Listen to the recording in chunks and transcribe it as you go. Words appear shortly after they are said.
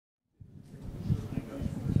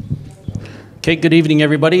Okay, good evening,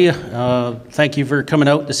 everybody. Thank you for coming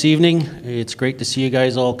out this evening. It's great to see you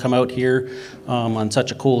guys all come out here on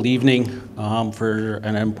such a cold evening for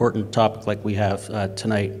an important topic like we have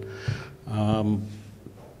tonight.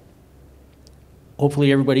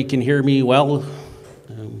 Hopefully everybody can hear me well.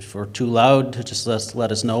 If we're too loud, just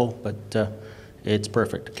let us know, but it's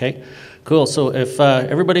perfect, okay? Cool, so if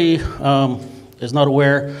everybody is not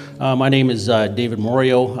aware, my name is David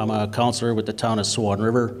Morio. I'm a councillor with the town of Swan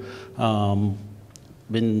River.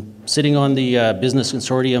 Been sitting on the business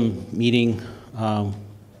consortium meeting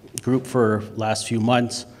group for last few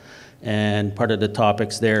months, and part of the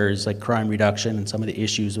topics there is like crime reduction and some of the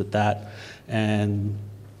issues with that. And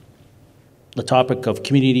the topic of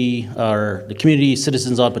community, or the Community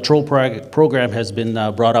Citizens on Patrol program has been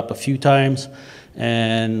brought up a few times,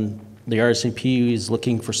 and the RCMP is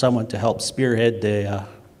looking for someone to help spearhead the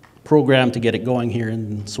program to get it going here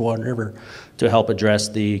in Swan River to help address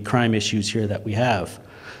the crime issues here that we have.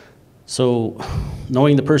 So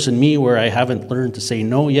knowing the person me, where I haven't learned to say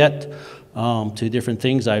no yet to different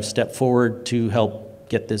things, I've stepped forward to help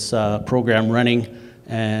get this program running,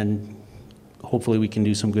 and hopefully we can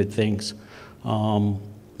do some good things.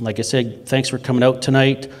 Like I said, thanks for coming out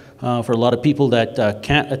tonight. For a lot of people that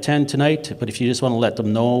can't attend tonight, but if you just want to let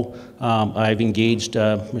them know, I've engaged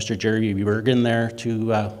Mr. Jerry Bergen there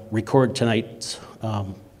to record tonight's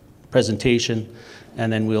presentation,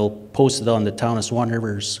 and then we'll post it on the Town of Swan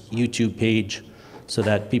River's YouTube page so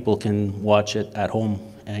that people can watch it at home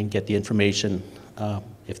and get the information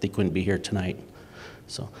if they couldn't be here tonight.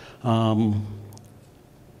 So,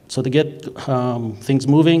 so to get things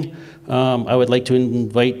moving, I would like to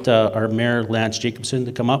invite our Mayor, Lance Jacobson,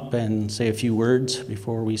 to come up and say a few words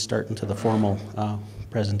before we start into the formal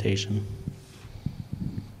presentation.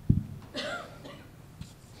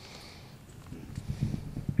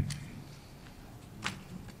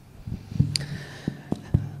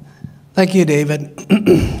 Thank you, David.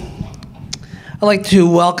 I'd like to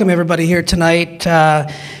welcome everybody here tonight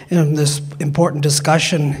in this important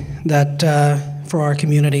discussion that for our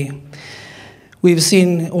community. We've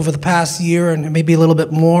seen over the past year, and maybe a little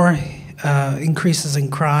bit more, increases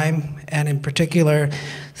in crime, and in particular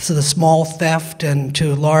to the small theft and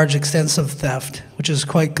to large extensive theft, which is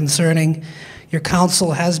quite concerning. Your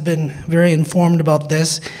council has been very informed about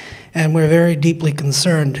this, and we're very deeply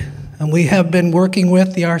concerned. And we have been working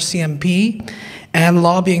with the RCMP and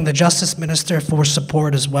lobbying the Justice Minister for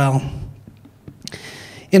support as well.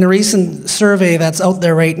 In a recent survey that's out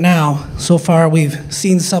there right now, so far we've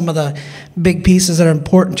seen some of the big pieces that are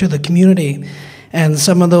important to the community, and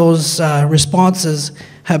some of those responses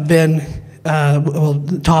have been, well,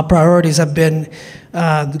 the top priorities have been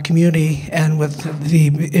the community and with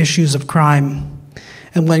the issues of crime.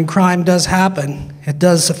 And when crime does happen, it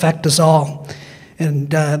does affect us all, and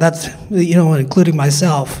that's, you know, including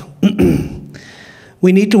myself.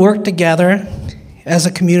 We need to work together as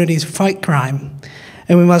a community to fight crime.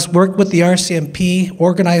 And we must work with the RCMP,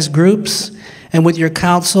 organized groups, and with your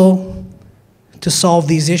council to solve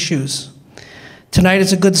these issues. Tonight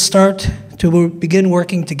is a good start to begin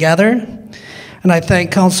working together. And I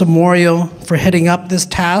thank Councillor Morio for heading up this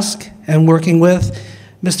task and working with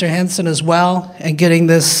Mr. Henson as well and getting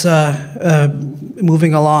this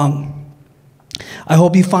moving along. I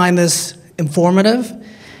hope you find this informative,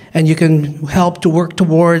 and you can help to work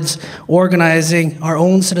towards organizing our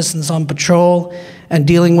own citizens on patrol and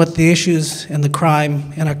dealing with the issues and the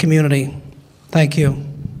crime in our community. Thank you.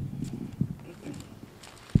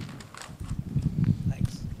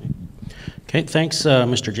 Thanks. Okay, thanks,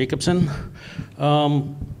 Mr. Jacobson.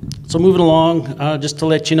 So moving along, just to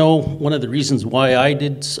let you know, one of the reasons why I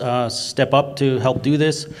did step up to help do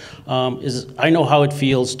this is I know how it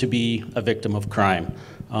feels to be a victim of crime.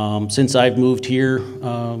 Since I've moved here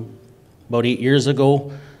about 8 years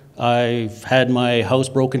ago, I've had my house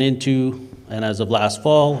broken into, and as of last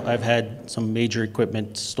fall, I've had some major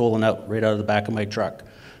equipment stolen out right out of the back of my truck,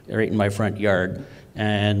 right in my front yard.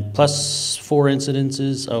 And plus 4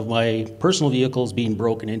 incidences of my personal vehicles being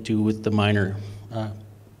broken into with the minor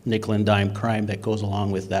nickel and dime crime that goes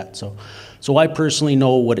along with that. So I personally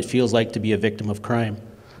know what it feels like to be a victim of crime.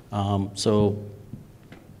 And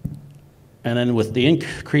then with the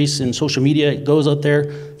increase in social media, it goes out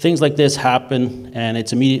there, things like this happen, and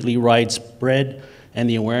it's immediately widespread, and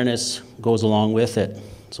the awareness goes along with it.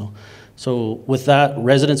 So with that,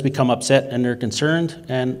 residents become upset and they're concerned,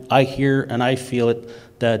 and I hear and I feel it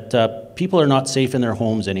that people are not safe in their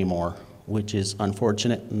homes anymore, which is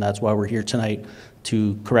unfortunate, and that's why we're here tonight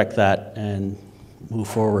to correct that and move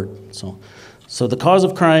forward. So the cause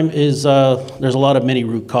of crime is, there's a lot of many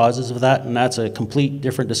root causes of that, and that's a complete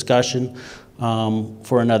different discussion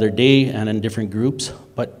for another day and in different groups,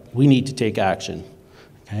 but we need to take action,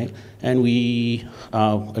 okay? And we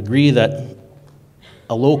agree that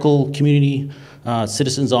a local community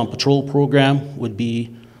Citizens on Patrol program would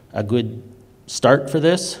be a good start for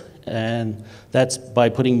this, and that's by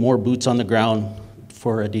putting more boots on the ground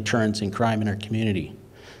for a deterrence in crime in our community.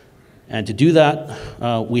 And to do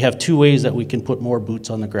that, we have two ways that we can put more boots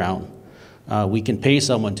on the ground. We can pay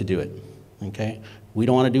someone to do it, okay? We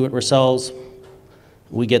don't want to do it ourselves.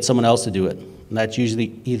 We get someone else to do it. And that's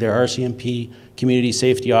usually either RCMP, community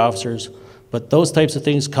safety officers, but those types of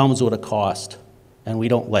things comes with a cost, and we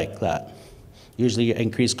don't like that. Usually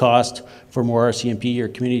increased cost for more RCMP or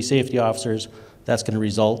community safety officers, that's going to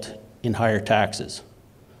result in higher taxes.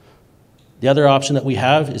 The other option that we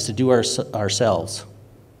have is to do ourselves.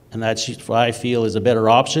 And that's what I feel is a better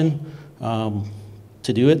option to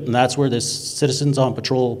do it, and that's where this Citizens on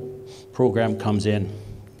Patrol program comes in,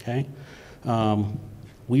 okay?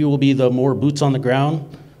 We will be the more boots on the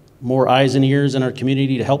ground, more eyes and ears in our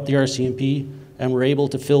community to help the RCMP, and we're able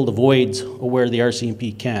to fill the voids where the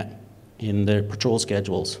RCMP can't in their patrol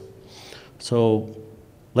schedules. So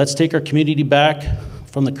let's take our community back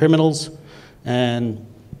from the criminals, and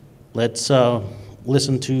let's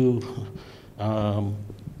listen to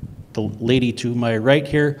the lady to my right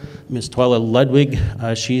here, Ms. Twyla Ludwig.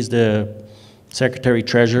 She's the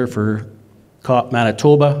Secretary-Treasurer for COPP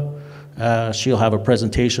Manitoba. She'll have a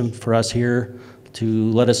presentation for us here to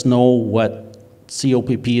let us know what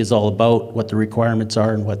COPP is all about, what the requirements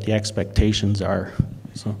are, and what the expectations are.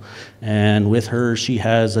 So, and with her, she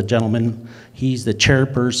has a gentleman. He's the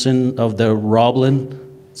chairperson of the Roblin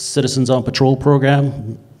Citizens on Patrol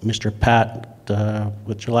program, Mr. Pat,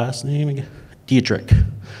 what's your last name again? Dietrich.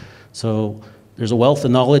 So there's a wealth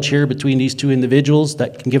of knowledge here between these two individuals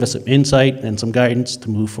that can give us some insight and some guidance to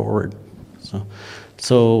move forward.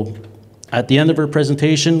 So at the end of her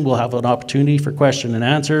presentation, we'll have an opportunity for question and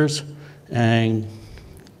answers and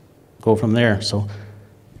go from there. So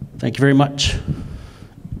thank you very much.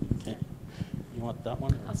 Okay. You want that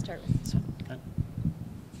one? I'll start with this one.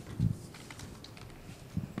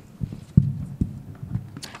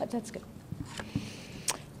 Okay. That's good.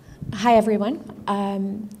 Hi,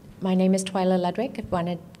 everyone. My name is Twyla Ludwig. I want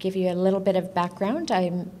to give you a little bit of background.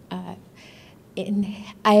 I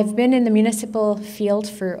have been in the municipal field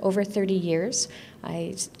for over 30 years.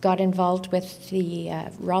 I got involved with the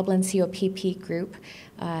Roblin COPP group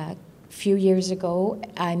a few years ago.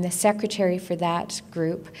 I'm the secretary for that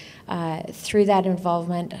group. Through that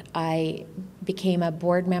involvement, I became a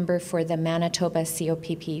board member for the Manitoba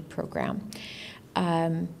COPP program.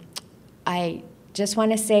 I just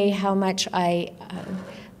want to say how much I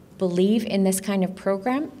believe in this kind of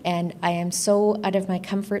program, and I am so out of my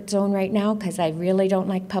comfort zone right now because I really don't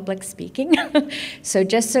like public speaking. So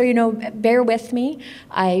just so you know, bear with me.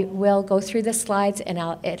 I will go through the slides, and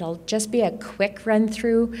it'll just be a quick run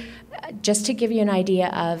through just to give you an idea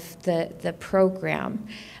of the program.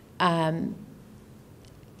 The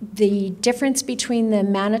difference between the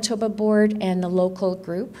Manitoba board and the local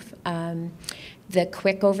group, the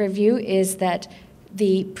quick overview is that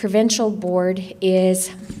the provincial board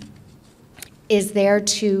is there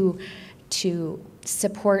to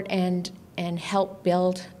support and help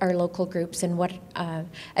build our local groups and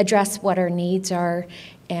address what our needs are.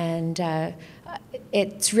 And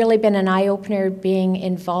it's really been an eye-opener being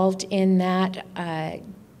involved in that,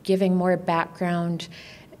 giving more background,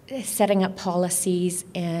 setting up policies,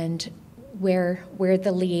 and we're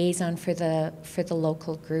the liaison for the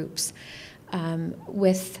local groups.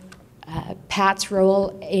 With Pat's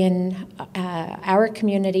role in our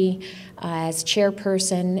community as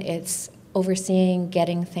chairperson, it's overseeing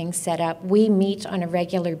getting things set up. We meet on a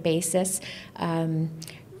regular basis.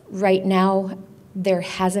 Right now, there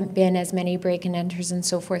hasn't been as many break and enters and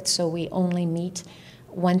so forth, so we only meet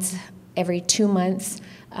once every 2 months,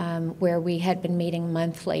 where we had been meeting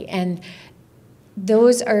monthly. And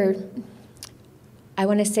those are, I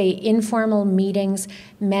want to say, informal meetings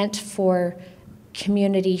meant for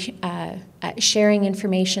community sharing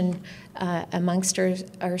information amongst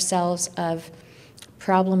ourselves of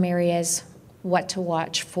problem areas, what to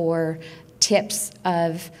watch for, tips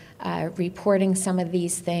of reporting some of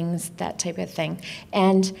these things, that type of thing.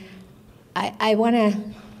 And I want to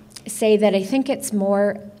say that I think it's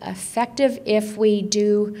more effective if we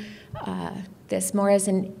do this more as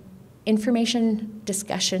an information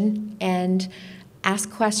discussion and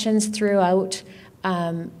ask questions throughout.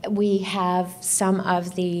 We have some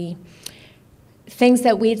of the things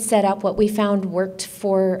that we'd set up, what we found worked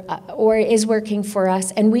for, or is working for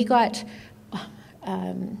us, and we got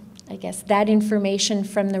I guess, that information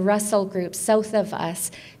from the Russell group south of us,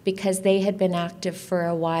 because they had been active for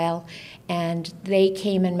a while, and they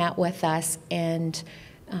came and met with us and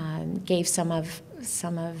gave some of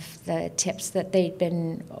the tips that they'd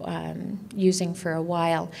been using for a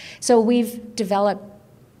while. So we've developed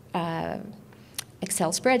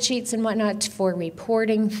Excel spreadsheets and whatnot for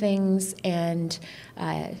reporting things, and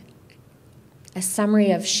a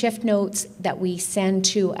summary of shift notes that we send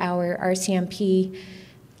to our RCMP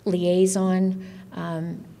liaison.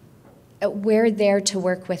 We're there to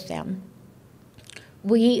work with them.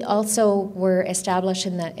 We also were established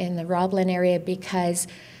in the Roblin area because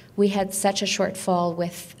we had such a shortfall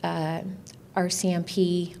with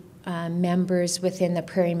RCMP members within the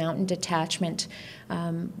Prairie Mountain Detachment.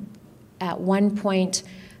 At one point,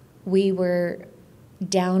 we were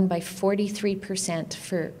down by 43%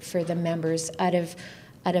 for the members. Out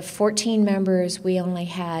of 14 members, we only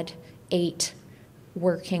had 8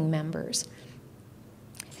 working members.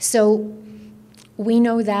 So we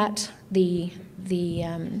know that, the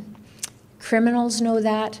criminals know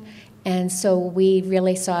that, and so we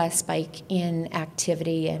really saw a spike in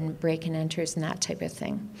activity and break and enters and that type of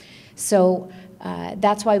thing. So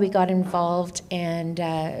that's why we got involved, and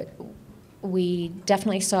we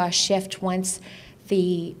definitely saw a shift once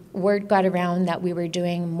the word got around that we were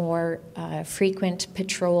doing more frequent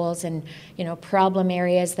patrols, and problem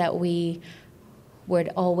areas that we would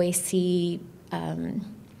always see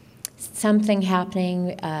something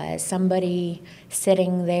happening, somebody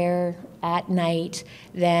sitting there at night.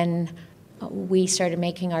 Then we started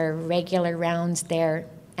making our regular rounds there,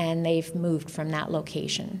 and they've moved from that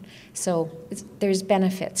location. So there's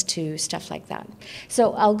benefits to stuff like that.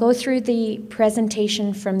 So I'll go through the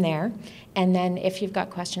presentation from there, and then if you've got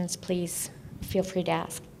questions, please feel free to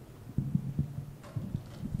ask.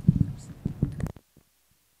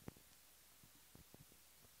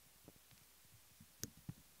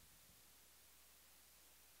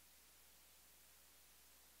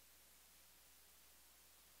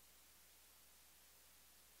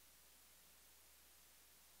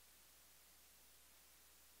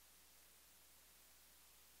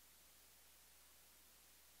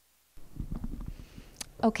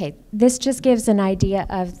 Okay, this just gives an idea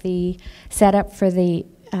of the setup for the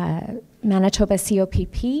Manitoba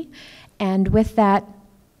COPP, and with that,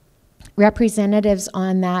 representatives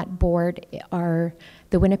on that board are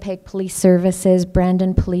the Winnipeg Police Services,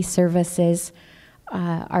 Brandon Police Services,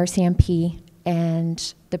 RCMP,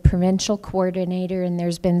 and the provincial coordinator, and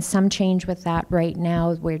there's been some change with that right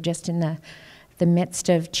now. We're just in the midst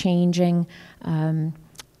of changing.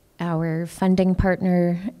 Our funding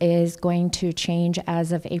partner is going to change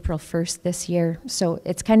as of April 1st this year. So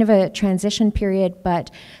it's kind of a transition period,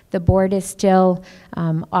 but the board is still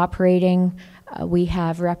operating. We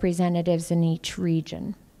have representatives in each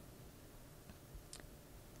region.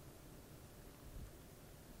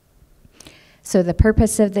 So the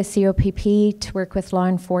purpose of the COPP, to work with law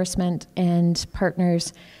enforcement and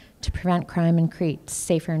partners to prevent crime and create a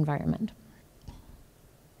safer environment.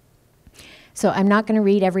 So I'm not going to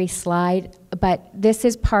read every slide, but this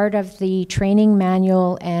is part of the training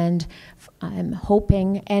manual, and I'm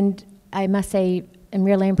hoping, and I must say I'm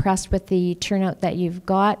really impressed with the turnout that you've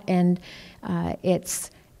got, and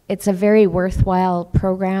it's a very worthwhile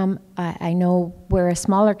program. I know we're a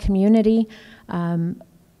smaller community.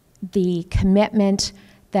 The commitment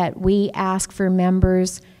that we ask for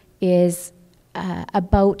members is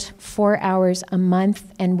about 4 hours a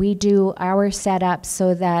month, and we do our setup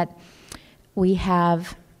so that we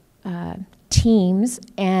have teams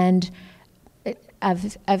and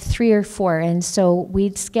of 3 or 4, and so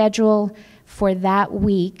we'd schedule for that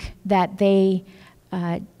week that they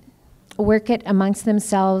work it amongst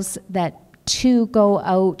themselves, that 2 go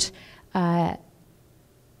out.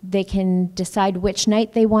 They can decide which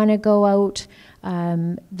night they want to go out.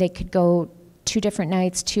 They could go 2 different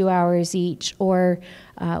nights, 2 hours each, or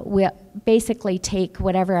we basically take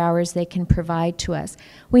whatever hours they can provide to us.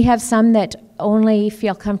 We have some that only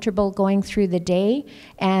feel comfortable going through the day,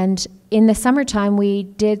 and in the summertime we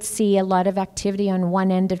did see a lot of activity on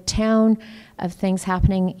one end of town of things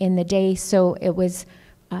happening in the day, so it was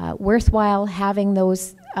worthwhile having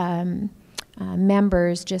those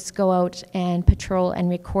members just go out and patrol and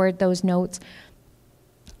record those notes,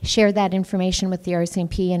 share that information with the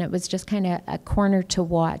RCMP, and it was just kind of a corner to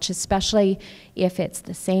watch, especially if it's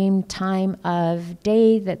the same time of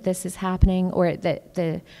day that this is happening, or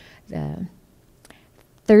the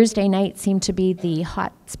Thursday night seemed to be the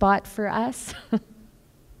hot spot for us.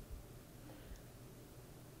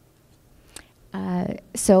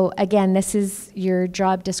 So again, this is your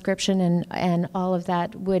job description, and all of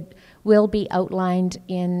that would will be outlined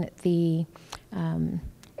in the,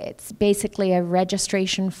 it's basically a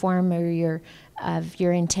registration form or of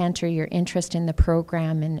your intent or your interest in the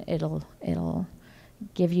program, and it'll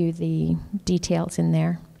give you the details in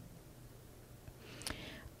there.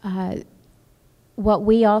 What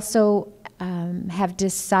we also have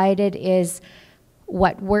decided is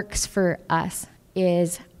what works for us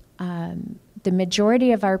is the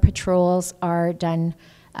majority of our patrols are done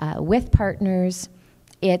with partners.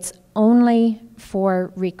 It's only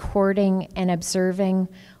for recording and observing.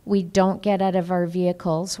 We don't get out of our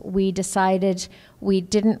vehicles. We decided we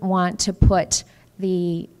didn't want to put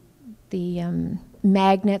the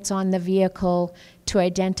magnets on the vehicle to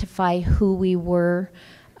identify who we were.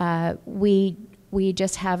 We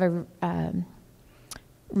just have a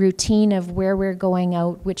routine of where we're going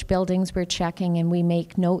out, which buildings we're checking, and we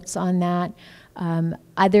make notes on that.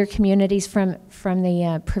 Other communities from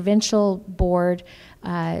the provincial board,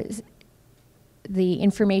 the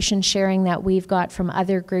information sharing that we've got from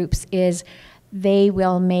other groups is they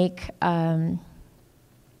will make a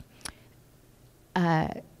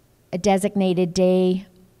designated day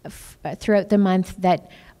throughout the month that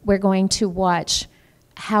we're going to watch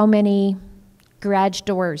how many garage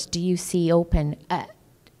doors do you see open.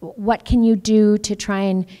 What can you do to try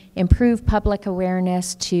and improve public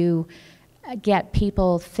awareness to get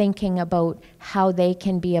people thinking about how they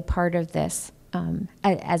can be a part of this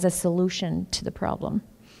as a solution to the problem.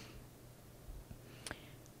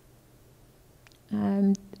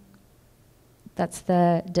 That's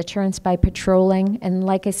the deterrence by patrolling. And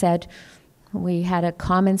like I said, we had a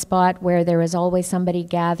common spot where there was always somebody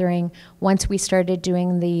gathering. Once we started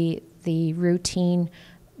doing the routine,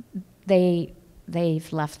 they've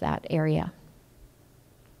left that area.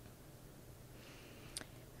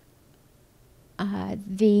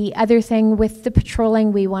 The other thing with the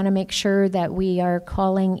patrolling, we want to make sure that we are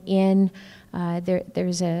calling in.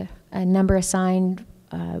 There's a number assigned.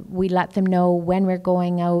 We let them know when we're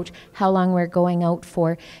going out, how long we're going out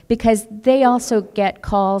for, because they also get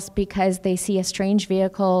calls because they see a strange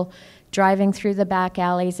vehicle driving through the back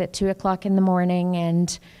alleys at 2 o'clock in the morning,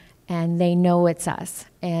 and they know it's us.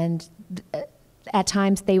 And at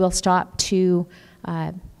times they will stop to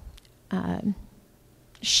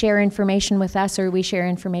share information with us, or we share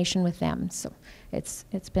information with them. So it's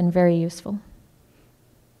been very useful.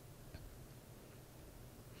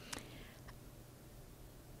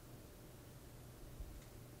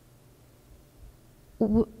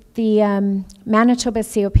 The Manitoba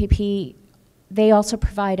COPP, they also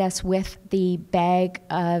provide us with the bag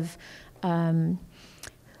of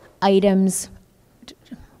items.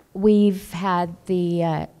 We've had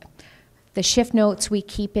the shift notes we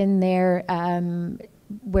keep in there,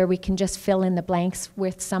 where we can just fill in the blanks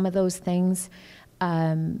with some of those things.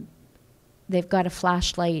 They've got a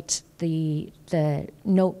flashlight, the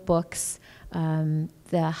notebooks,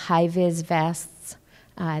 the high-vis vests,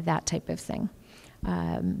 that type of thing.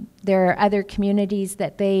 There are other communities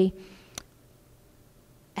that they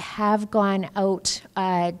have gone out,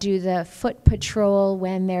 do the foot patrol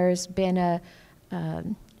when there's been a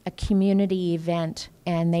community event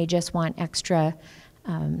and they just want extra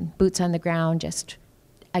boots on the ground, just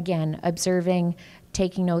again, observing,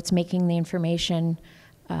 taking notes, making the information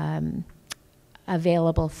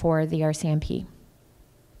available for the RCMP.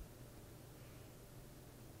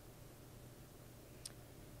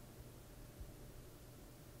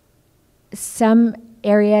 Some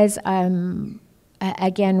areas,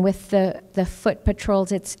 again, with the foot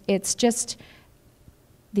patrols, it's just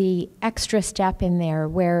the extra step in there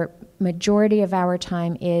where majority of our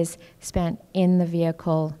time is spent in the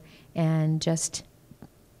vehicle and just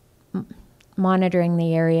monitoring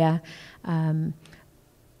the area.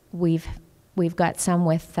 We've got some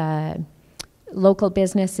with local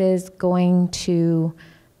businesses going to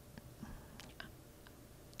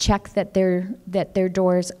check that their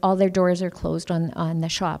doors, all their doors are closed on the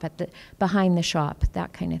shop, behind the shop,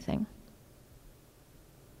 that kind of thing.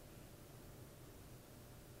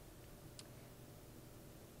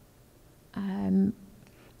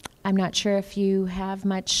 I'm not sure if you have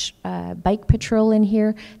much bike patrol in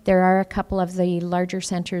here. There are a couple of the larger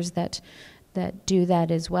centers that do that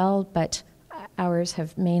as well, but ours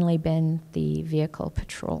have mainly been the vehicle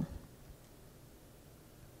patrol.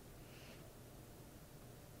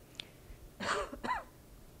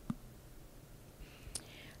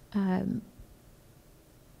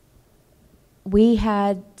 We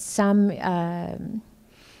had some, I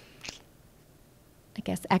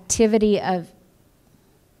guess, activity of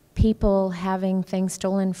people having things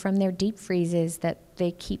stolen from their deep freezes that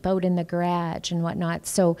they keep out in the garage and whatnot.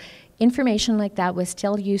 So information like that was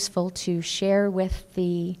still useful to share with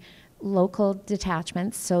the local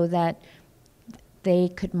detachments so that they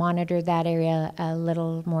could monitor that area a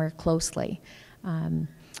little more closely.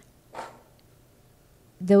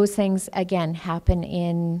 Those things, again, happen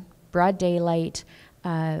in broad daylight.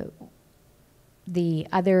 The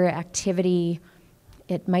other activity,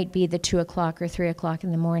 it might be the 2 o'clock or 3 o'clock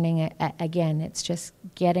in the morning. Again, it's just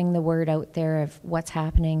getting the word out there of what's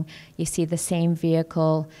happening. You see the same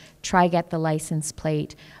vehicle, try get the license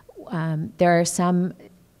plate. There are some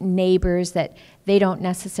neighbors that they don't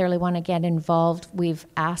necessarily want to get involved. We've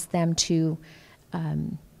asked them to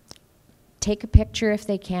take a picture if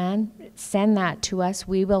they can, send that to us.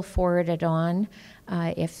 We will forward it on.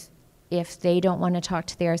 If they don't want to talk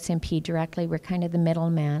to the RCMP directly, we're kind of the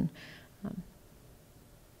middleman.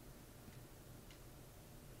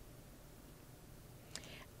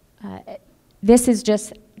 This is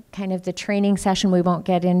just kind of the training session. We won't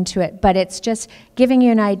get into it, but it's just giving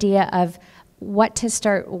you an idea of what to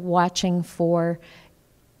start watching for.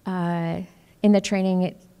 In the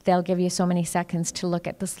training, they'll give you so many seconds to look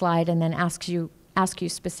at the slide and then ask you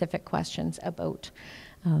specific questions about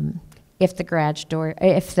if the garage door,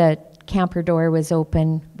 if the camper door was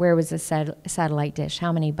open, where was the satellite dish,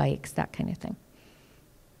 how many bikes, that kind of thing.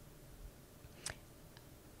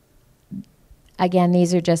 Again,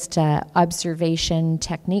 these are just observation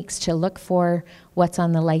techniques to look for what's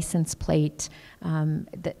on the license plate.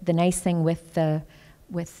 The nice thing with the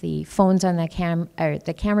phones on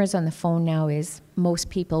the cameras on the phone now is most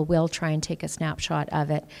people will try and take a snapshot of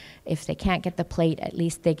it. If they can't get the plate, at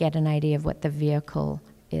least they get an idea of what the vehicle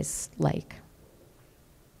is like.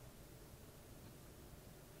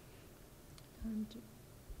 Do you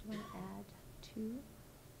want to add two?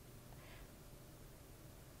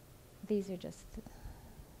 These are just...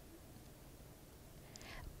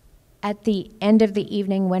 At the end of the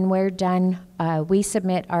evening, when we're done, we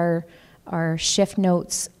submit our shift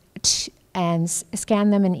notes and scan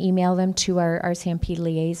them and email them to our RCMP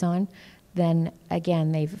liaison. Then,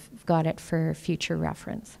 again, they've got it for future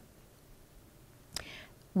reference.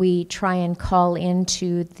 We try and call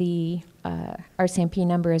into the RCMP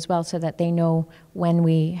number as well so that they know when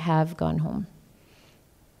we have gone home.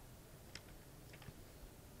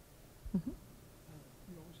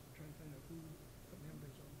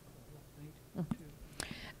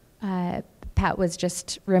 Pat was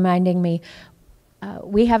just reminding me,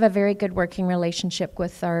 we have a very good working relationship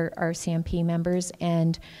with our RCMP members,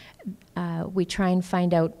 and we try and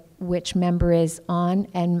find out which member is on,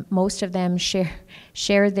 and most of them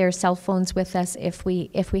share their cell phones with us. If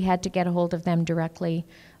we had to get a hold of them directly,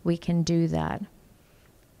 we can do that.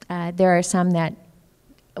 There are some that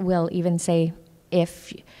will even say,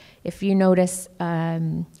 if you notice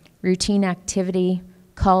routine activity,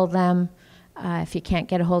 call them. If you can't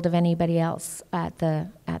get a hold of anybody else at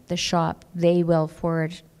the shop, they will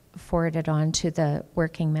forward it on to the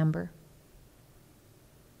working member.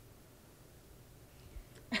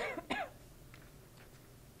 Do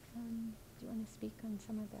you want to speak on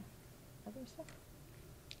some of the other stuff?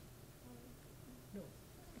 No.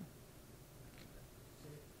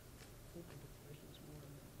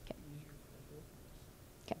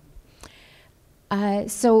 Okay.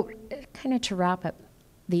 So, kind of to wrap up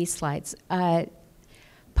these slides.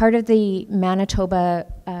 Part of the Manitoba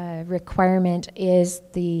requirement is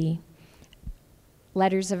the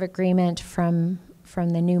letters of agreement from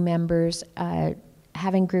the new members,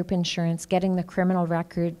 having group insurance, getting the criminal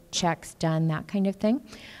record checks done, that kind of thing.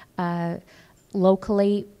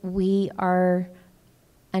 Locally, we are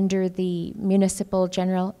under the municipal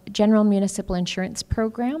general municipal insurance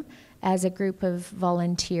program as a group of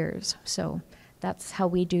volunteers. So that's how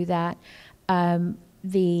we do that.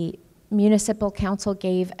 The municipal council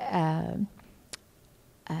gave a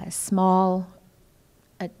small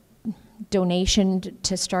donation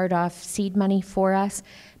to start off seed money for us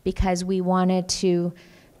because we wanted to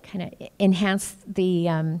kind of enhance the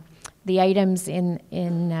items in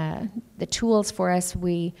the tools for us.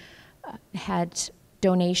 We had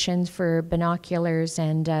donations for binoculars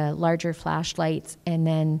and larger flashlights, and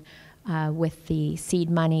then with the seed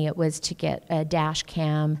money it was to get a dash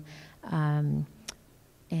cam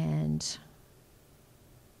and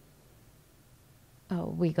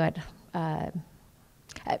we got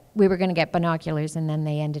we were going to get binoculars, and then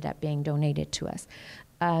they ended up being donated to us.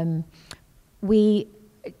 We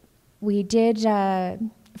did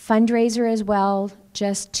fundraiser as well,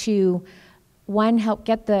 just to one, help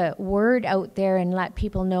get the word out there and let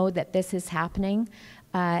people know that this is happening,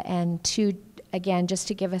 and two, again, just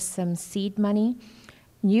to give us some seed money.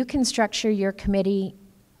 You can structure your committee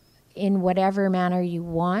in whatever manner you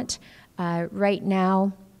want. Right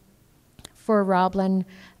now, for Roblin,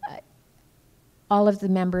 all of the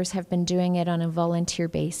members have been doing it on a volunteer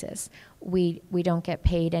basis. We don't get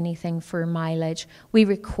paid anything for mileage. We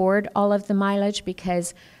record all of the mileage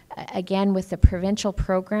because, again, with the provincial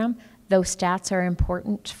program, those stats are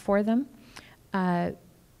important for them.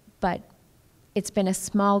 But it's been a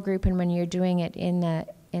small group, and when you're doing it in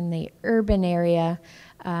the urban area,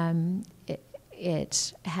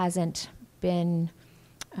 it hasn't been,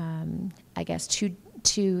 I guess,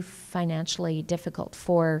 too financially difficult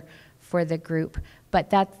for the group. But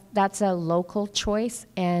that's a local choice,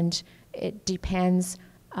 and it depends.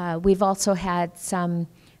 We've also had some,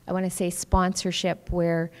 I want to say, sponsorship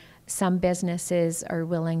where some businesses are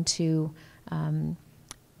willing to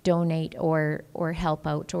donate or help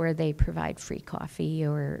out, or they provide free coffee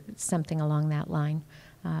or something along that line.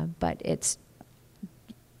 But it's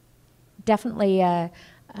definitely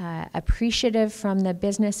appreciative from the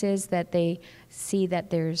businesses that they see that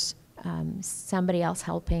there's somebody else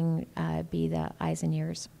helping be the eyes and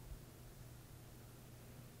ears.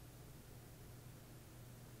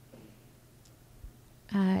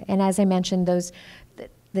 And as I mentioned,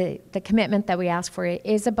 the commitment that we ask for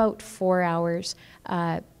is about 4 hours,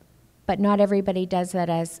 but not everybody does that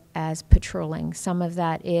as patrolling. Some of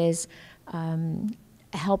that is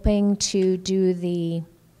helping to do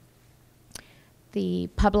the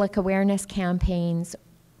public awareness campaigns,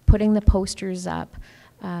 putting the posters up,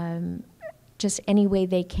 just any way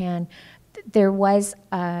they can. There was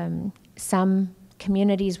some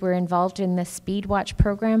communities were involved in the Speed Watch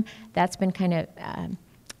program. That's been kind of, I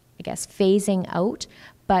guess, phasing out,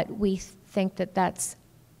 but we think that that's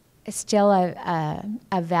still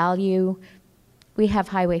a value. We have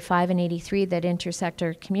Highway 5 and 83 that intersect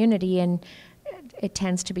our community, and it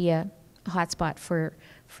tends to be a hotspot for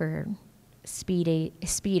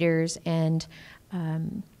speeders, and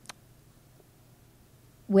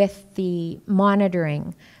with the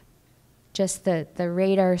monitoring, just the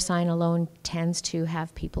radar sign alone tends to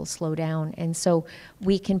have people slow down, and so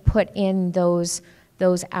we can put in those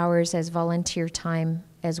hours as volunteer time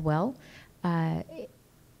as well.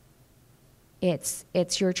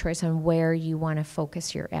 It's your choice on where you want to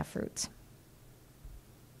focus your efforts.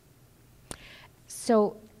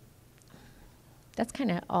 So that's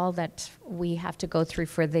kind of all that we have to go through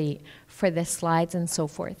for the slides and so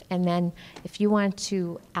forth. And then if you want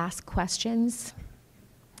to ask questions,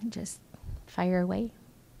 just fire away.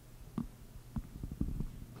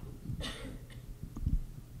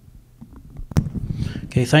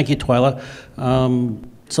 Okay, thank you, Twyla.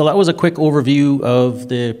 So that was a quick overview of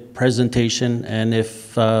the presentation, and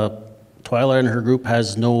if Twyla and her group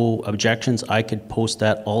has no objections, I could post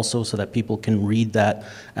that also so that people can read that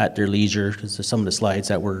at their leisure, because there's some of the slides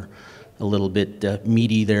that were a little bit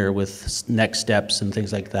meaty there with next steps and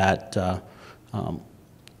things like that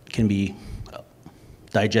can be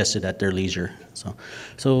digested at their leisure.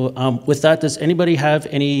 So with that, does anybody have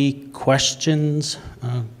any questions?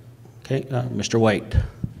 Okay, Mr. White.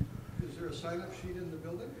 Is there a sign-up sheet in the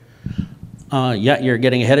building? Yeah, you're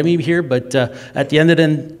getting ahead of me here, but at the end of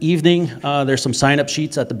the evening, there's some sign-up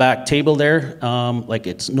sheets at the back table there. Like,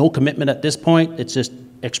 it's no commitment at this point. It's just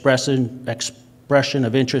expression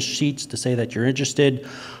of interest sheets to say that you're interested,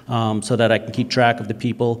 so that I can keep track of the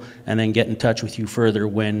people and then get in touch with you further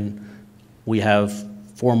when we have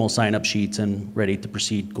formal sign-up sheets and ready to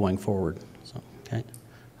proceed going forward. So, okay.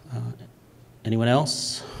 Anyone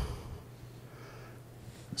else?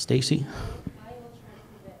 Stacy? I will try to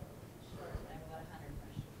keep it short. I have about 100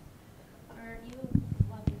 questions. Are you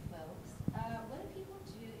lovely folks? What do people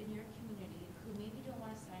do in your community who maybe don't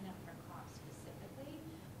want to sign up for COPP specifically,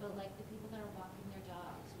 but like the people that are walking their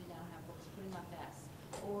dogs, we now have folks putting up vests,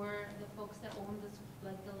 or the folks that own this,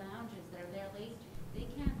 like the lounges that are there late, they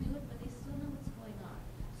can't do it, but they still know what's going on.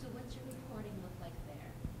 So what's your reporting look like there?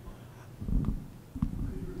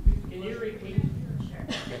 Can you repeat? Sure.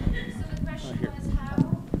 So the question was how,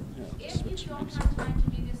 if you don't have time to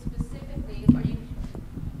do this specifically, or you,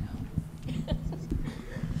 no.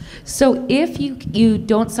 So if you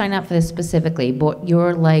don't sign up for this specifically, but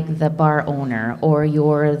you're like the bar owner, or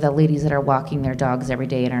you're the ladies that are walking their dogs every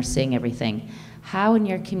day and are seeing everything, how in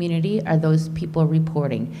your community are those people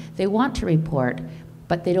reporting? They want to report,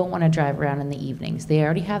 but they don't want to drive around in the evenings. They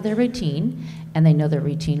already have their routine, and they know their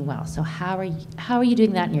routine well. So how are you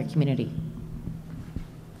doing that in your community?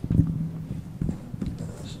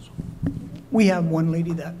 We have one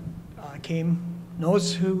lady that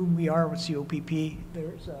knows who we are with COPP.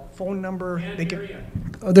 There's a phone number.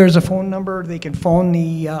 There's a phone number. They can phone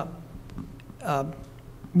the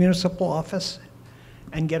municipal office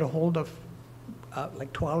and get a hold of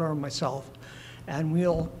like Twyla or myself, and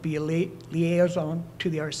we'll be a liaison to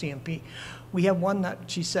the RCMP. We have one that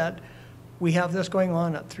she said we have this going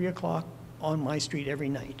on at 3 o'clock on my street every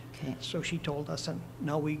night. Okay. So she told us, and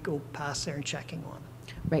now we go past there and checking on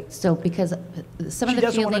it. Right, so because some of She the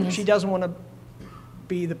doesn't feeling want to, is... she doesn't want to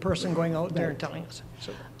be the person going out there and telling us.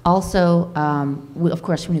 So Also, of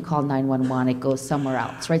course, when you call 911, it goes somewhere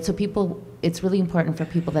else, right? So people, it's really important for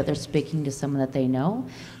people that they're speaking to someone that they know.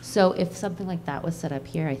 So if something like that was set up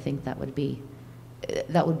here, I think that would be,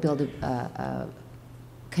 that would build a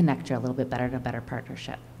connector a little bit better and a better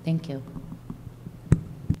partnership. Thank you.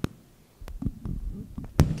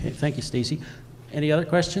 Okay, thank you, Stacy. Any other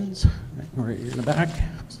questions? Right in the back.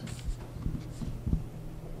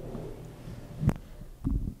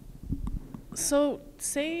 So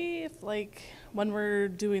say if like when we're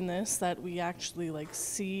doing this that we actually like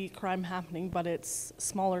see crime happening, but it's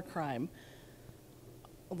smaller crime,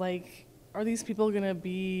 like are these people gonna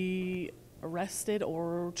be arrested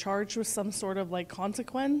or charged with some sort of like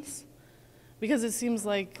consequence? Because it seems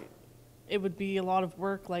like it would be a lot of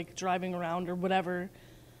work, like driving around or whatever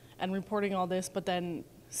and reporting all this, but then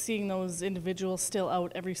seeing those individuals still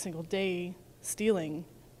out every single day stealing,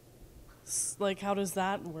 like how does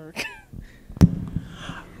that work?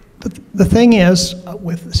 the thing is,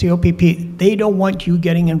 with COPP, they don't want you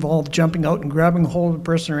getting involved, jumping out and grabbing a hold of a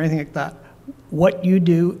person or anything like that. What you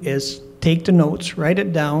do is take the notes, write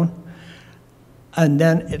it down, and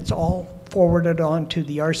then it's all forwarded on to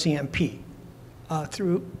the RCMP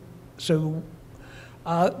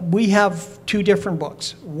we have 2 different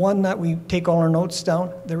books. One that we take all our notes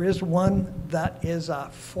down. There is one that is a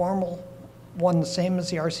formal one, the same as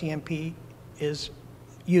the RCMP is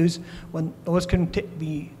used when those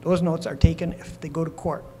those notes are taken if they go to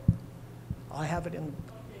court. I have it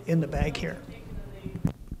in the bag here.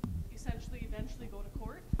 Essentially, eventually go to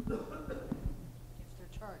court if they're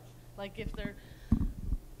charged. Like if they're,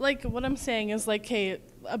 like what I'm saying is like, hey,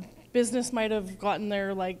 a business might have gotten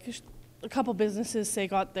their a couple businesses say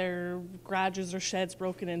got their garages or sheds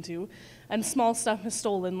broken into, and small stuff is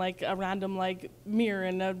stolen, like a random like mirror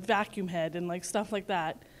and a vacuum head and like stuff like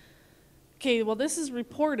that. Okay, well this is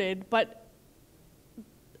reported, but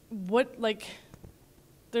what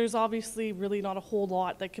there's obviously really not a whole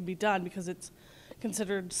lot that can be done because it's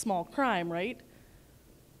considered small crime, right?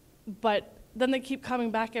 But then they keep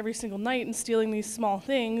coming back every single night and stealing these small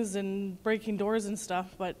things and breaking doors and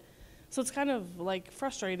stuff, but so it's kind of like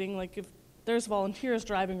frustrating, like if there's volunteers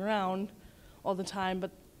driving around all the time,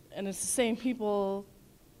 and it's the same people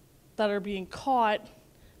that are being caught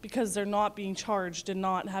because they're not being charged and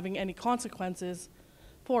not having any consequences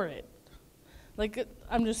for it. Like,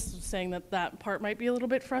 I'm just saying that part might be a little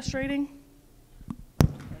bit frustrating.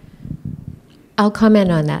 I'll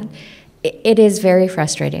comment on that. It is very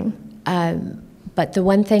frustrating. But the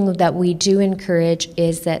one thing that we do encourage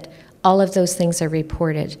is that all of those things are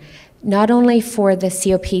reported, not only for the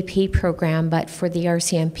COPP program, but for the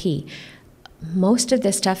RCMP. Most of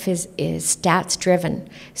this stuff is stats driven.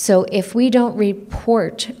 So if we don't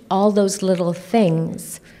report all those little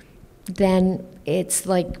things, then it's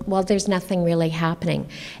like, well, there's nothing really happening.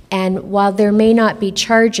 And while there may not be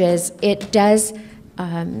charges, it does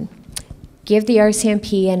give the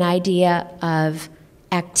RCMP an idea of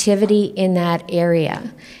activity in that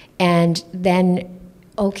area. And then,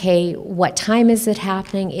 okay, what time is it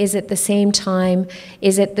happening? Is it the same time?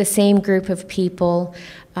 Is it the same group of people?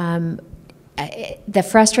 The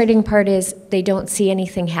frustrating part is they don't see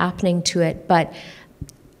anything happening to it, but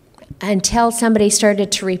until somebody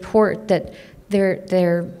started to report that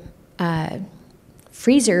their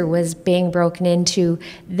freezer was being broken into,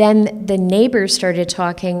 then the neighbors started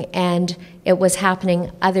talking and it was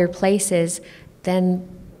happening other places, then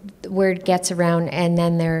word gets around and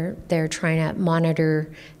then they're trying to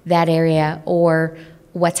monitor that area or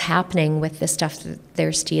what's happening with the stuff that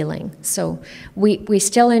they're stealing. So we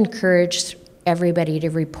still encourage everybody to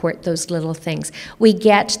report those little things. We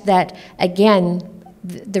get that, again,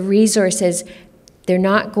 the resources, they're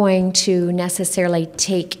not going to necessarily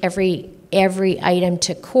take every item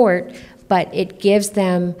to court, but it gives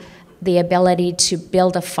them the ability to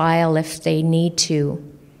build a file if they need to.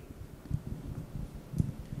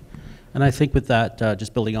 And I think with that,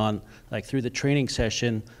 just building on, like through the training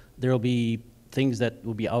session, there will be things that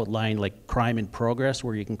will be outlined, like crime in progress,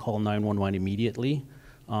 where you can call 911 immediately.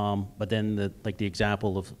 But then the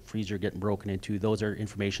example of freezer getting broken into, those are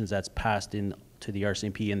information that's passed in to the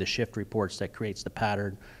RCMP and the shift reports that creates the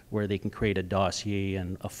pattern where they can create a dossier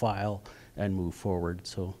and a file and move forward.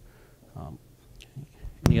 So, okay.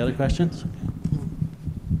 Any other questions?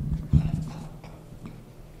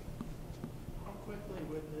 How quickly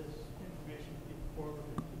would this information be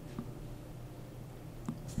forwarded?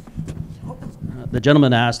 the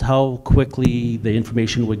gentleman asked how quickly the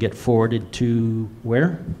information would get forwarded to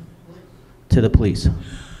where? To the police.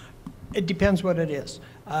 It depends what it is.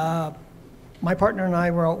 My partner and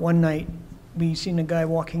I were out one night. We seen a guy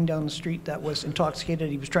walking down the street that was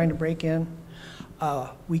intoxicated. He was trying to break in.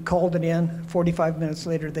 We called it in. 45 minutes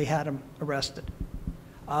later, they had him arrested.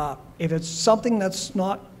 If it's something that's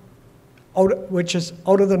not which is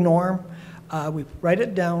out of the norm, we write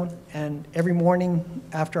it down, and every morning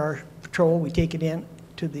after our patrol, we take it in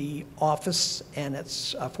to the office, and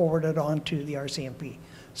it's forwarded on to the RCMP.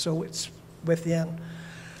 So it's within,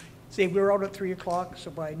 say we were out at 3 o'clock,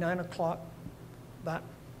 so by 9 o'clock that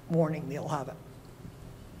morning, they'll have it.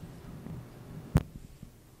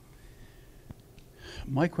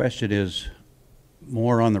 My question is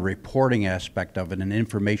more on the reporting aspect of it and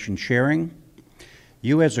information sharing.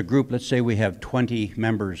 You as a group, let's say we have 20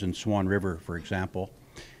 members in Swan River, for example,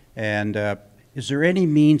 and is there any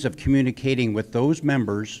means of communicating with those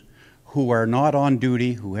members who are not on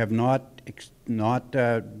duty, who have not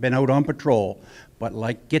been out on patrol, but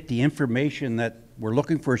like get the information that we're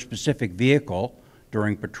looking for a specific vehicle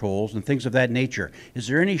during patrols and things of that nature? Is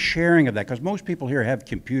there any sharing of that? Because most people here have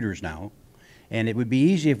computers now, and it would be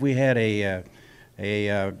easy if we had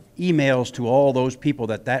emails to all those people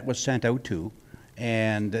that was sent out to,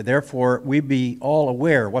 and therefore we'd be all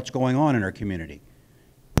aware of what's going on in our community.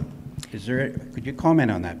 Could you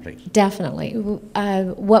comment on that, please? Definitely.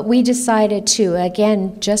 What we decided to,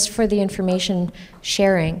 again, just for the information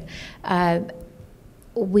sharing,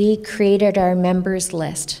 we created our members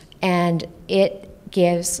list, and it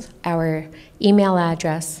gives our email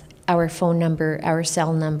address, our phone number, our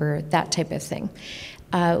cell number, that type of thing.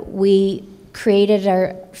 We created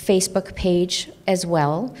our Facebook page as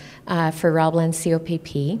well for Roblin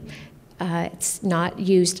COPP. It's not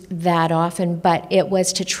used that often, but it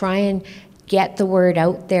was to try and get the word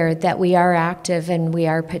out there that we are active and we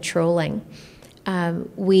are patrolling.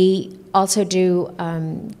 We also do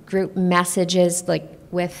group messages, like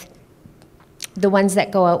with the ones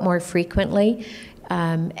that go out more frequently,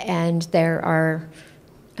 and there are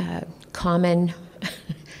common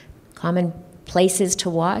places to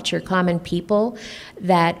watch or common people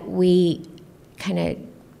that we kind of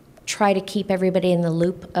try to keep everybody in the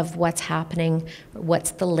loop of what's happening,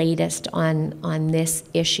 what's the latest on this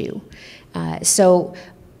issue. So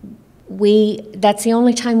that's the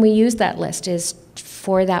only time we use that list, is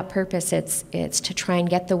for that purpose. It's to try and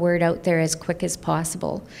get the word out there as quick as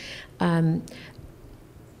possible.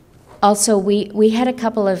 Also, we had a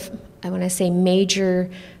couple of, I want to say, major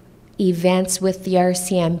events with the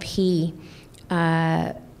RCMP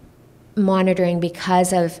monitoring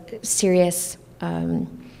because of serious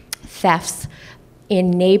thefts in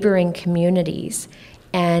neighboring communities,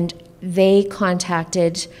 and they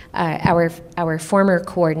contacted our former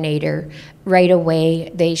coordinator right away.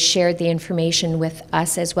 They shared the information with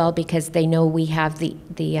us as well, because they know we have the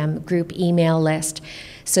group email list,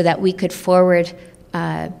 so that we could forward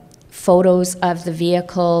photos of the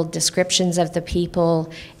vehicle, descriptions of the people,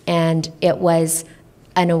 and it was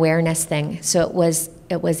an awareness thing. So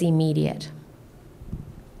it was immediate.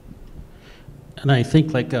 And I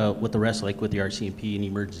think, like with the rest, like with the RCMP and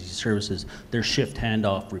emergency services, there's shift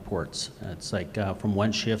handoff reports. It's like from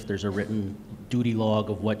one shift, there's a written duty log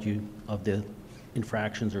of of the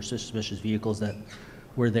infractions or suspicious vehicles that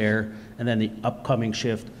were there, and then the upcoming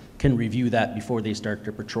shift can review that before they start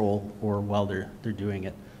their patrol or while they're doing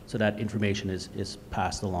it. So that information is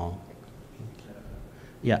passed along.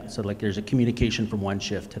 Yeah, so like there's a communication from one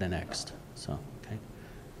shift to the next. So, okay.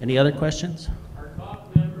 Any other questions? Are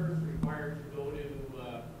COPP members required to go to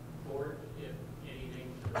court if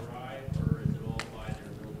anything should arrive, or is it all by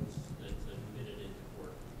their rules that's admitted into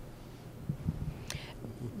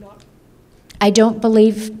court? I don't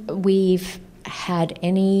believe we've had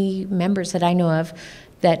any members that I know of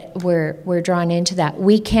that were drawn into that.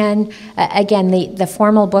 We can, again, the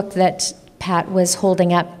formal book that Pat was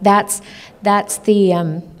holding up, that's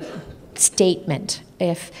the statement.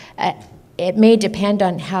 If it may depend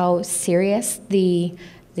on how serious the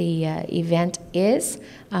event is,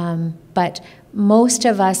 but most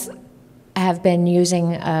of us have been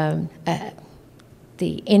using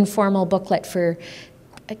the informal booklet for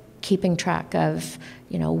keeping track of,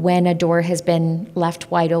 when a door has been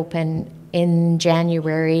left wide open in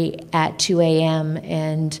January at 2 a.m.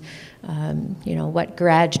 and what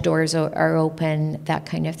garage doors are open, that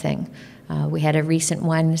kind of thing. We had a recent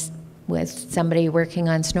one with somebody working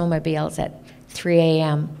on snowmobiles at 3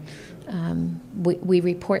 a.m. We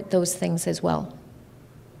report those things as well.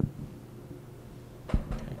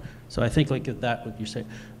 So I think like that, what you say,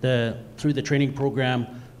 through the training program,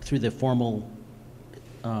 through the formal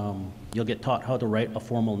you'll get taught how to write a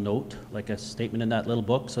formal note, like a statement in that little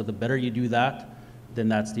book. So the better you do that, then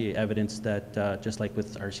that's the evidence that, just like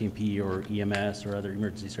with RCMP or EMS or other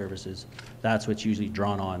emergency services, that's what's usually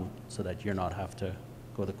drawn on so that you're not have to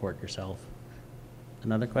go to court yourself.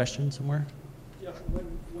 Another question somewhere? Yeah,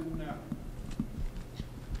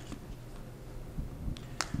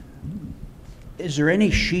 Is there any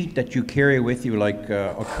sheet that you carry with you, like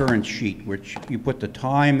occurrence sheet, which you put the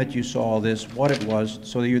time that you saw this, what it was,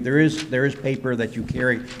 so there is paper that you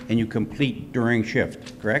carry and you complete during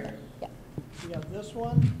shift, correct? Yeah, this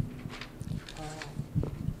one.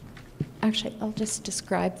 Actually, I'll just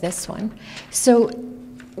describe this one. So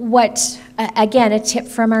what, again, a tip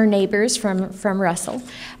from our neighbors from Russell,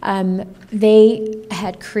 they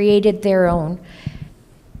had created their own.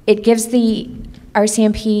 It gives the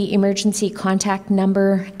RCMP emergency contact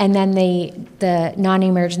number and then the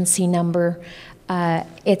non-emergency number.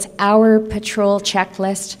 It's our patrol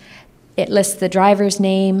checklist. It lists the driver's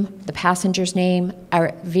name, the passenger's name,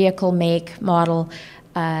 our vehicle make, model,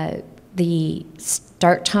 the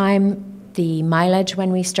start time, the mileage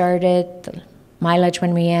when we started, the mileage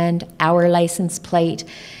when we end, our license plate.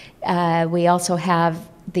 We also have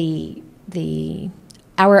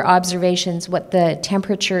our observations, what the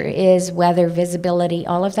temperature is, weather, visibility,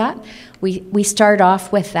 all of that. We start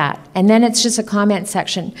off with that. And then it's just a comment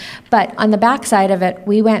section. But on the back side of it,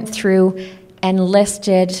 we went through and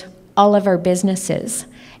listed all of our businesses.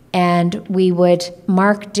 And we would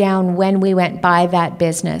mark down when we went by that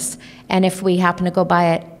business. And if we happen to go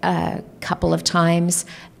by it a couple of times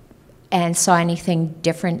and saw anything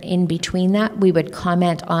different in between that, we would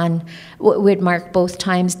comment on, we'd mark both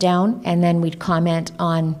times down, and then we'd comment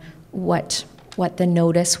on what the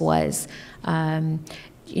notice was.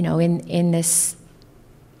 You know, in this,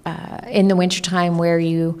 in the wintertime where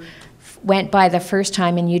you went by the first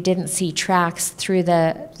time and you didn't see tracks through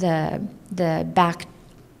the back,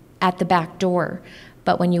 at the back door,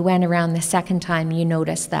 but when you went around the second time, you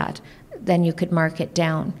noticed that, then you could mark it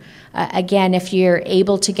down. Again, if you're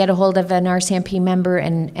able to get a hold of an RCMP member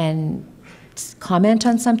and comment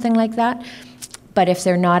on something like that, but if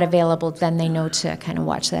they're not available, then they know to kind of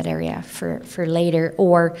watch that area for later,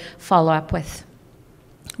 or follow up with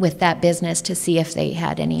that business to see if they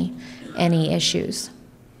had any issues.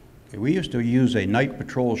 We used to use a night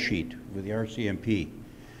patrol sheet with the RCMP,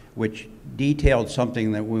 which detailed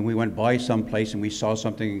something that when we went by someplace and we saw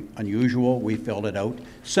something unusual, we filled it out,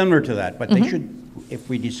 similar to that. But they should, if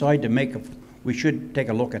we decide to make we should take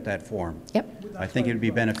a look at that form. Yep. I think it would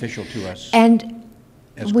be beneficial to us. And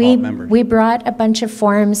as COPP members. We brought a bunch of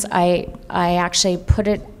forms. I actually put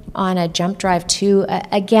it on a jump drive too.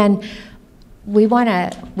 Again, we want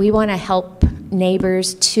to help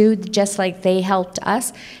neighbors too, just like they helped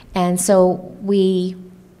us. And so we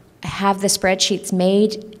have the spreadsheets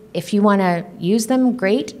made. If you want to use them,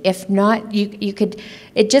 great. If not, you could,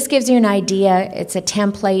 it just gives you an idea. It's a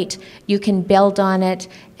template. You can build on it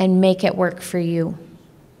and make it work for you.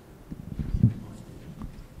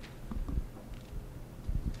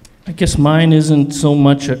 I guess mine isn't so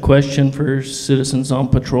much a question for citizens on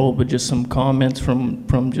patrol, but just some comments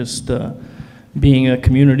from just being a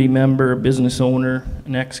community member, a business owner,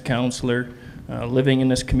 an ex-counselor, living in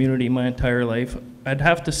this community my entire life. I'd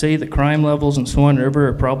have to say the crime levels in Swan River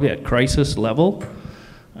are probably at crisis level.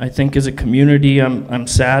 I think as a community, I'm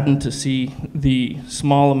saddened to see the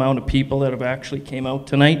small amount of people that have actually came out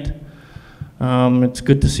tonight. It's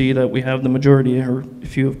good to see that we have the majority or a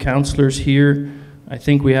few of counselors here. I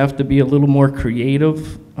think we have to be a little more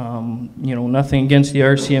creative. You know, nothing against the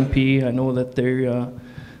RCMP. I know that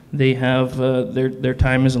they have their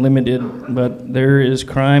time is limited, but there is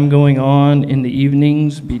crime going on in the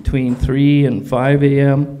evenings between 3 and 5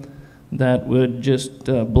 a.m. that would just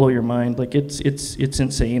blow your mind. Like it's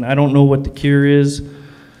insane. I don't know what the cure is.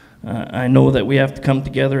 I know that we have to come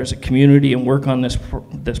together as a community and work on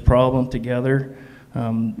this problem together.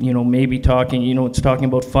 You know, maybe talking, you know, it's talking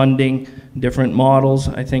about funding, different models.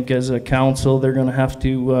 I think as a council, they're going to have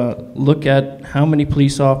to look at how many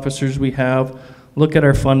police officers we have, look at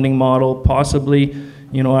our funding model, possibly,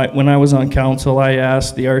 you know, when I was on council, I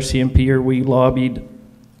asked the RCMP, or we lobbied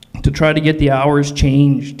to try to get the hours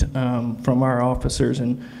changed from our officers,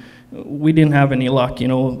 and we didn't have any luck. You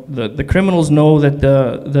know, the criminals know that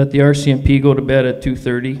the RCMP go to bed at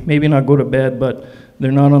 2:30, maybe not go to bed, but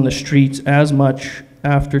they're not on the streets as much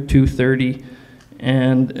after 2:30,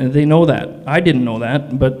 and they know that. I didn't know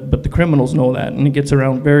that, but the criminals know that, and it gets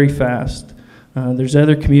around very fast. There's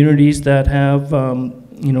other communities that have,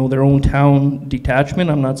 you know, their own town detachment.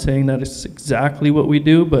 I'm not saying that it's exactly what we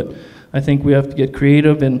do, but I think we have to get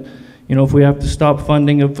creative. And, you know, if we have to stop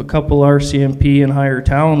funding of a couple RCMP and hire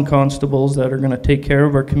town constables that are going to take care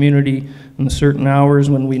of our community in the certain hours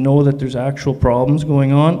when we know that there's actual problems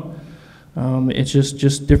going on. It's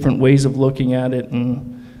just different ways of looking at it.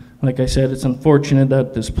 And like I said, it's unfortunate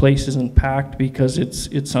that this place isn't packed because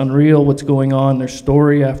it's unreal what's going on. There's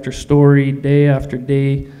story after story, day after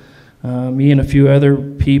day. Me and a few other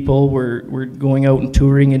people, we're going out and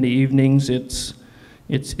touring in the evenings. It's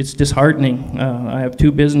disheartening. I have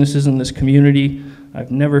 2 businesses in this community.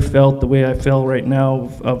 I've never felt the way I feel right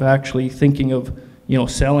now of actually thinking of, you know,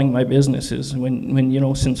 selling my businesses. When you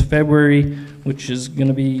know, since February, which is going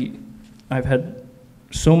to be, I've had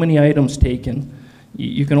so many items taken.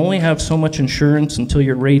 You can only have so much insurance until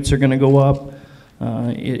your rates are going to go up.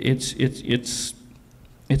 It's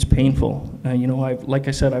painful. You know, like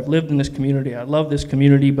I said, I've lived in this community. I love this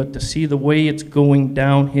community, but to see the way it's going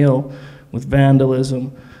downhill with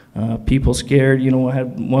vandalism, people scared. You know, I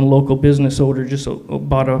had one local business owner just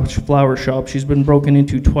bought a flower shop. She's been broken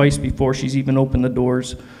into twice before she's even opened the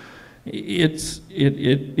doors. It's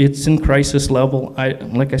in crisis level.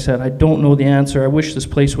 Like I said, I don't know the answer. I wish this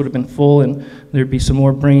place would have been full and there'd be some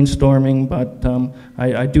more brainstorming, but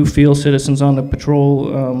I do feel Citizens on the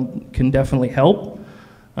Patrol can definitely help.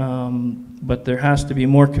 But there has to be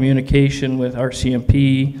more communication with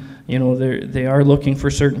RCMP. You know, they are looking for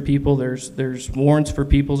certain people. There's warrants for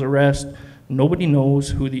people's arrest. Nobody knows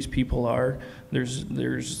who these people are. There's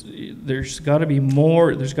got to be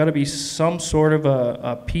more. There's got to be some sort of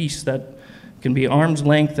a piece that can be arm's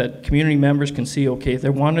length that community members can see. Okay,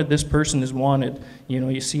 they're wanted. This person is wanted. You know,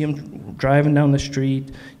 you see them driving down the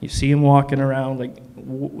street. You see them walking around.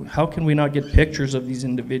 Like, how can we not get pictures of these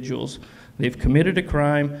individuals? They've committed a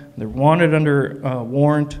crime. They're wanted under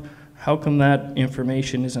warrant. How come that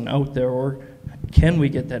information isn't out there, or can we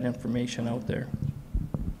get that information out there?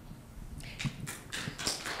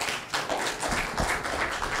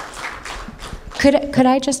 Could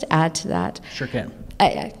I just add to that? Sure can.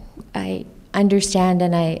 I understand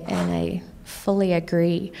and I fully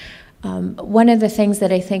agree. One of the things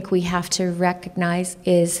that I think we have to recognize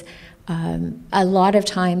is a lot of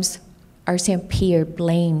times RCMP are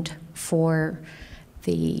blamed for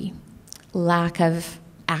the lack of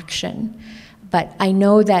action. But I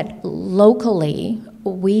know that locally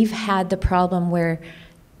we've had the problem where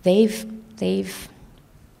they've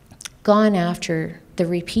gone after the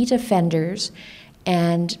repeat offenders,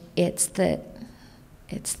 and it's the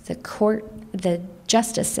court, the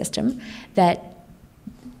justice system that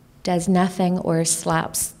does nothing or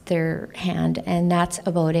slaps their hand, and that's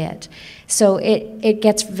about it. So it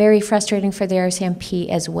gets very frustrating for the RCMP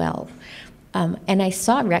as well. And I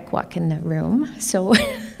saw Rec walk in the room, so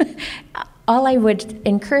all I would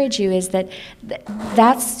encourage you is that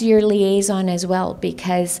that's your liaison as well,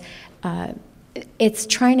 because it's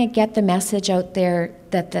trying to get the message out there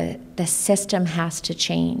that the system has to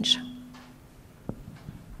change.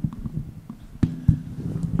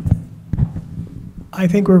 I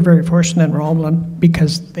think we're very fortunate in Roblin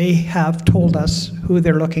because they have told us who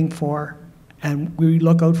they're looking for, and we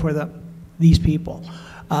look out for these people.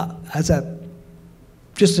 As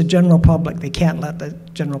just the general public, they can't let the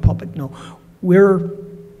general public know. We're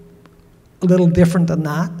a little different than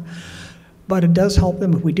that, but it does help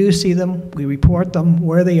them. If we do see them, we report them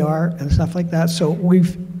where they are and stuff like that, so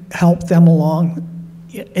we've helped them along.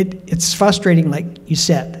 It's frustrating, like you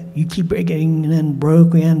said. You keep getting in,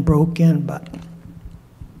 broke in, but...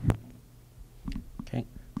 Okay,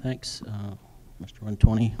 thanks. Mr.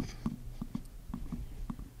 120.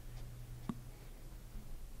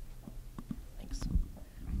 Thanks.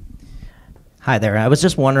 Hi there. I was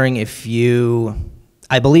just wondering if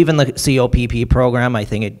I believe in the COPP program. I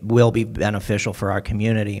think it will be beneficial for our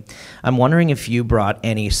community. I'm wondering if you brought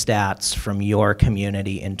any stats from your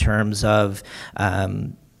community in terms of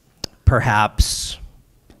perhaps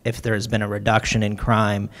if there's been a reduction in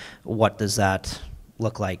crime, what does that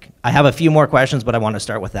look like? I have a few more questions, but I want to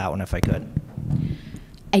start with that one if I could.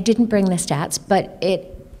 I didn't bring the stats, but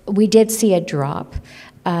we did see a drop.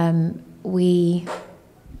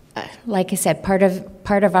 Like I said, part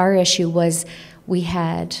of our issue was we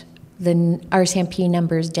had the RCMP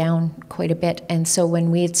numbers down quite a bit, and so when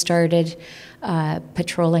we had started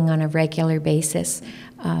patrolling on a regular basis,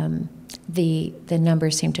 the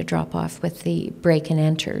numbers seemed to drop off with the break and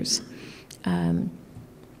enters.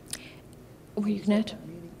 Were you going to?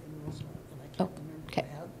 Oh, okay.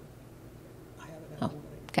 Oh,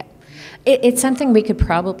 okay. It's something we could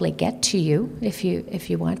probably get to you if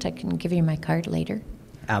you want. I can give you my card later.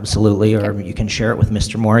 Absolutely, or you can share it with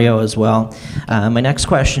Mr. Morio as well. My next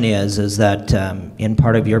question is that in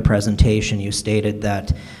part of your presentation you stated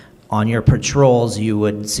that on your patrols, you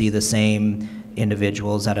would see the same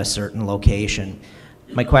individuals at a certain location.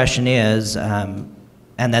 My question is, and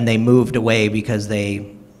then they moved away because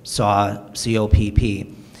they saw COPP.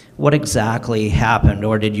 What exactly happened,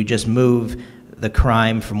 or did you just move the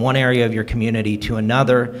crime from one area of your community to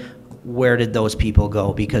another? Where did those people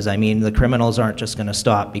go? Because, I mean, the criminals aren't just going to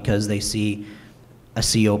stop because they see a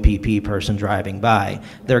COPP person driving by.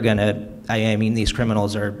 They're going to, I mean, these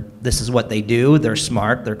criminals are, this is what they do. They're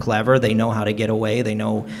smart, they're clever, they know how to get away, they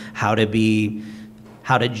know how to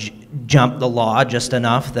jump the law just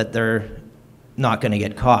enough that they're not going to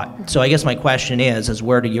get caught. So I guess my question is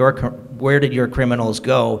where did your criminals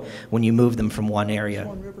go when you moved them from one area?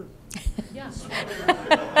 Swan River.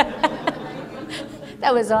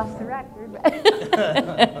 That was off the record.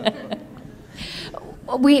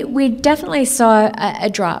 We definitely saw a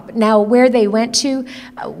drop. Now, where they went to,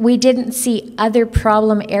 we didn't see other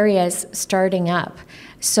problem areas starting up.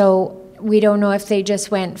 So we don't know if they just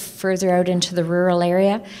went further out into the rural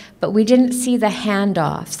area, but we didn't see the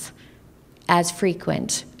handoffs as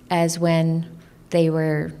frequent as when they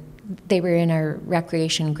were in our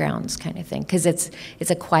recreation grounds kind of thing, because it's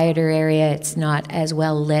a quieter area, it's not as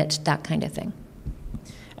well lit, that kind of thing.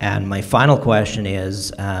 And my final question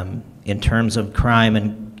is, in terms of crime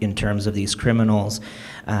and in terms of these criminals,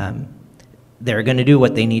 they're going to do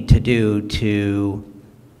what they need to do to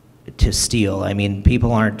steal. I mean,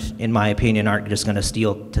 people aren't, in my opinion, aren't just going to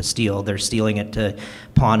steal. They're stealing it to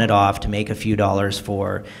pawn it off to make a few dollars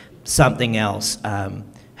for something else.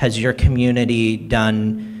 Has your community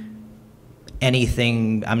done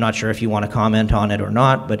anything? I'm not sure if you want to comment on it or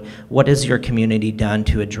not, but what has your community done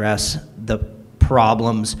to address the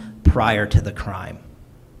problems prior to the crime?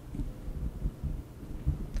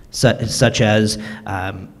 Such as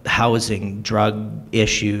housing, drug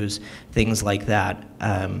issues, things like that.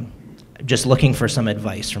 Just looking for some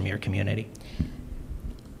advice from your community.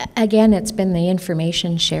 Again, it's been the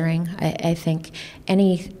information sharing. I think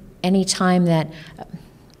any time that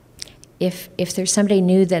if there's somebody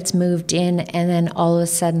new that's moved in and then all of a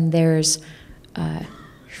sudden there's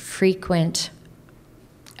frequent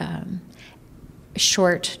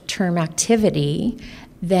short-term activity,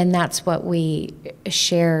 then that's what we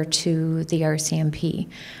share to the RCMP.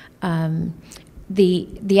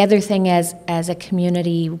 The other thing as a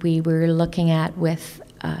community we were looking at with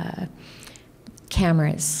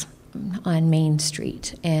cameras on Main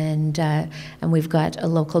Street, and we've got a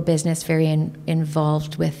local business very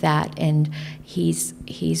involved with that, and he's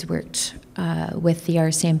worked with the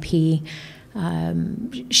RCMP,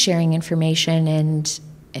 sharing information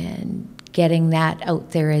and getting that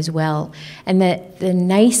out there as well. And the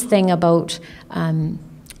nice thing about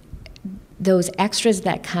those extras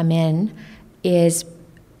that come in is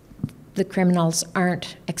the criminals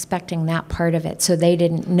aren't expecting that part of it, so they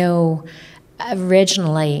didn't know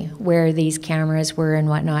originally where these cameras were and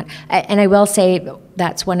whatnot. And I will say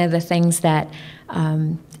that's one of the things that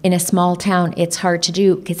in a small town it's hard to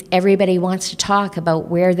do, because everybody wants to talk about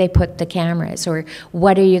where they put the cameras or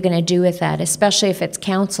what are you going to do with that, especially if it's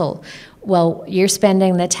council. Well, you're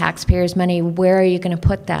spending the taxpayers' money, where are you going to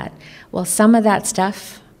put that? Well, some of that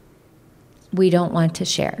stuff we don't want to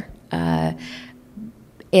share.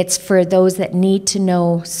 It's for those that need to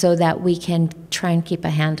know so that we can try and keep a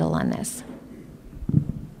handle on this.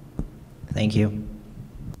 Thank you.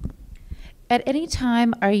 At any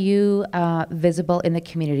time, are you visible in the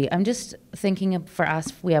community? I'm just thinking of, for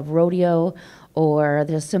us, we have rodeo or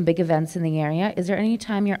there's some big events in the area. Is there any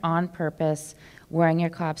time you're on purpose wearing your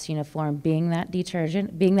COPS uniform, being that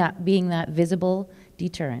detergent, being that visible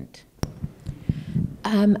deterrent?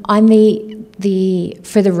 On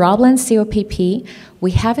for the Roblin COPP,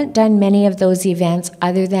 we haven't done many of those events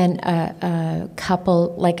other than a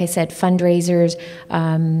couple, like I said, fundraisers.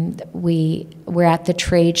 We're at the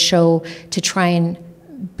trade show to try and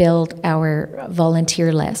build our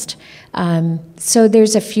volunteer list. So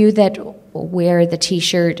there's a few that wear the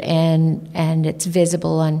T-shirt and it's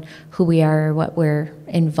visible on who we are or what we're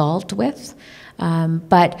involved with.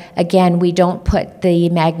 But again, we don't put the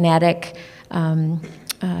magnetic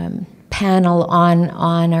panel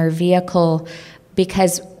on our vehicle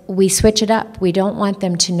because we switch it up. We don't want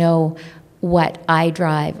them to know what I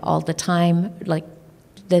drive all the time. Like,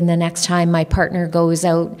 then the next time my partner goes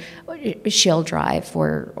out, she'll drive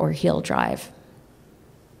or he'll drive.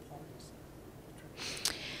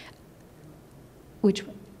 Which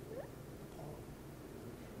one?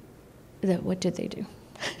 What did they do?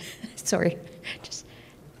 Sorry.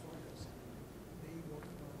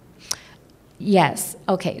 Yes,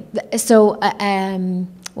 okay. So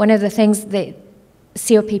one of the things that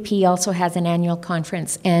COPP also has an annual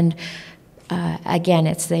conference, and again,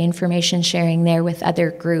 it's the information sharing there with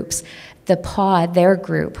other groups. The pod, their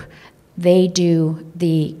group, they do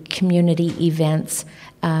the community events.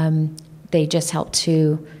 They just help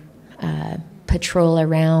to patrol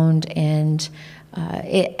around, and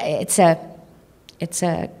it's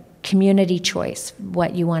a community choice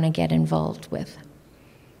what you want to get involved with.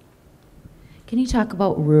 Can you talk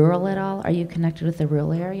about rural at all? Are you connected with the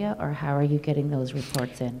rural area, or how are you getting those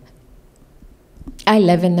reports in? I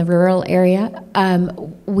live in the rural area.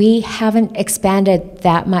 We haven't expanded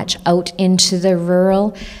that much out into the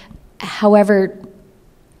rural. However,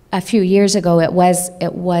 a few years ago it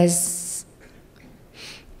was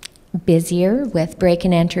busier with break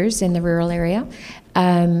and enters in the rural area.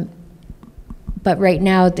 But right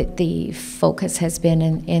now the focus has been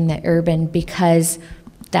in the urban, because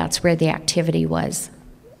that's where the activity was.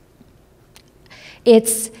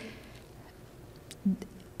 It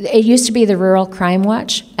used to be the Rural Crime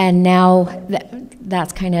Watch, and now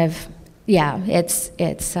that's kind of, yeah, it's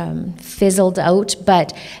fizzled out.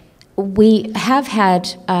 But we have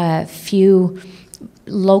had a few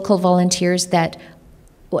local volunteers that,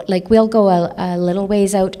 like, we'll go a little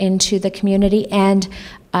ways out into the community, and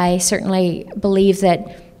I certainly believe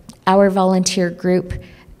that our volunteer group,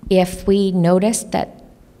 if we noticed that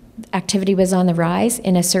activity was on the rise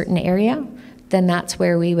in a certain area, then that's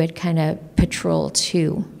where we would kind of patrol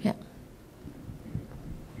too. Yeah.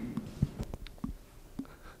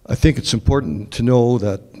 I think it's important to know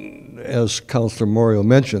that, as Councillor Morio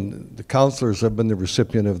mentioned, the councillors have been the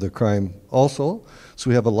recipient of the crime also, so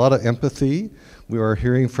we have a lot of empathy. We are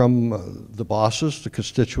hearing from the bosses, the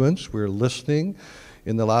constituents. We're listening.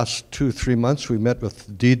 In the last 2-3 months, we met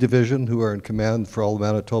with D Division, who are in command for all of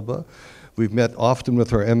Manitoba. We've met often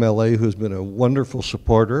with our MLA, who's been a wonderful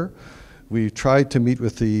supporter. We tried to meet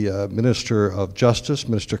with the Minister of Justice,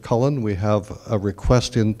 Minister Cullen. We have a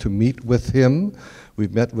request in to meet with him.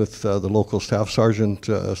 We've met with the local Staff Sergeant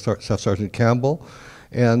Campbell.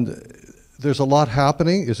 And there's a lot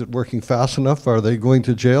happening. Is it working fast enough? Are they going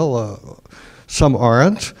to jail? Some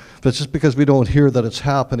aren't. But just because we don't hear that it's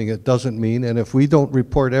happening, it doesn't mean. And if we don't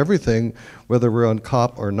report everything, whether we're on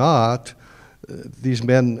COPP or not, these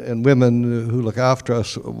men and women who look after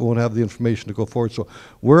us won't have the information to go forward. So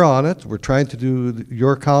we're on it. We're trying to do,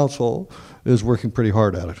 your council is working pretty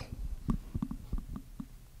hard at it.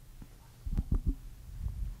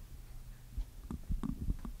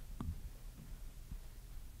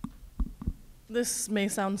 This may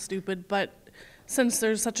sound stupid, but since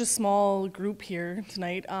there's such a small group here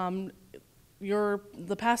tonight,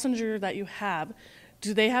 the passenger that you have,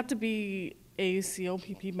 do they have to be a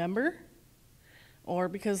COPP member? Or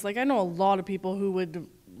because, like, I know a lot of people who would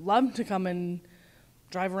love to come and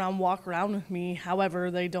drive around, walk around with me.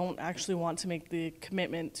 However, they don't actually want to make the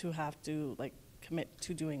commitment to have to, like, commit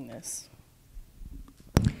to doing this.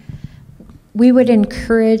 We would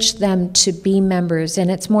encourage them to be members,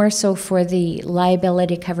 and it's more so for the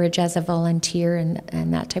liability coverage as a volunteer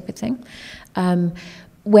and that type of thing.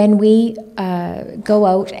 When we go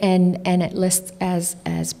out and it lists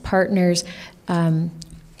as partners,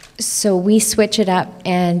 so we switch it up,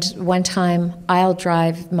 and one time I'll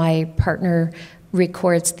drive, my partner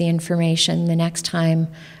records the information. The next time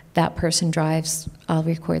that person drives, I'll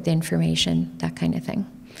record the information, that kind of thing.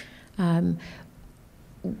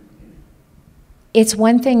 It's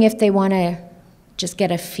one thing if they want to just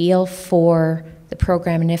get a feel for the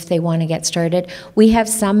program and if they want to get started. We have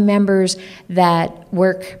some members that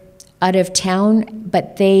work out of town,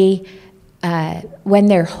 but they, when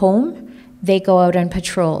they're home, they go out on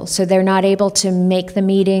patrol. So they're not able to make the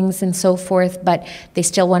meetings and so forth, but they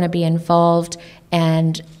still want to be involved,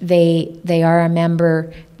 and they are a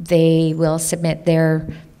member. They will submit their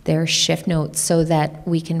shift notes so that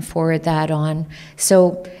we can forward that on.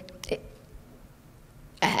 So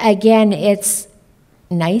again, it's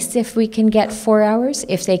nice if we can get 4 hours.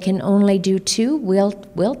 If they can only do 2,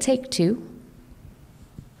 we'll take 2.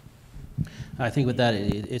 I think with that,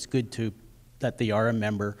 it's good that they are a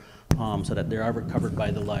member, so that they are covered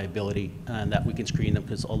by the liability, and that we can screen them,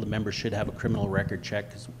 because all the members should have a criminal record check,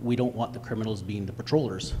 because we don't want the criminals being the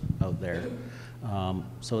patrollers out there.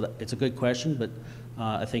 So it's a good question, but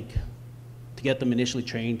I think to get them initially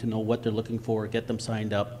trained to know what they're looking for, get them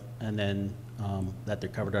signed up, and then that they're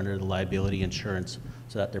covered under the liability insurance,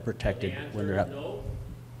 so that they're protected when they're out. No?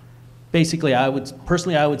 Basically, I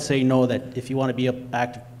would say no, that if you want to be an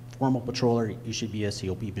active formal patroller, you should be a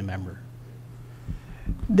COPP member.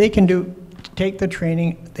 They can take the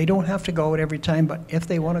training. They don't have to go out every time, but if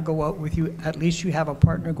they want to go out with you, at least you have a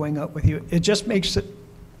partner going out with you. It just makes it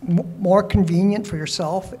more convenient for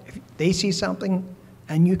yourself. If they see something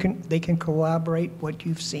and they can corroborate what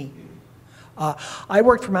you've seen. I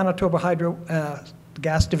worked for Manitoba Hydro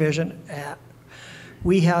Gas Division. It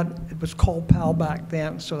was called PAL back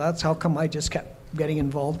then, so that's how come I just kept getting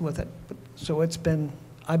involved with it. So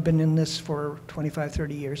I've been in this for 25,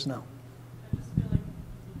 30 years now. I just feel like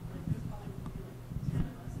this probably would be like 10 of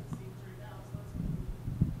us, it seems right now, so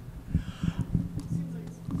it seems like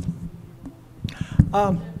it's supposed to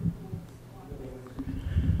be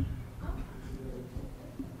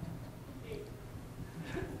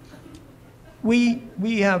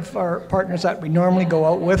We have our partners that we normally go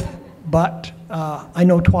out with, but I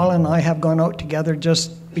know Twala and I have gone out together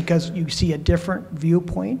just because you see a different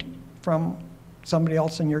viewpoint from somebody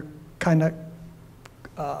else and you're kind of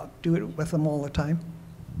do it with them all the time.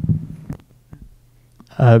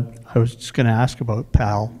 I was just going to ask about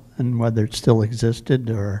PAL and whether it still existed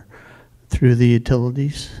or through the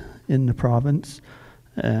utilities in the province.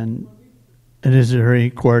 And is there any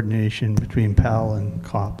coordination between PAL and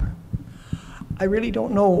COPP? I really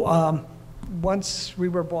don't know. Once we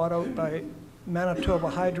were bought out by Manitoba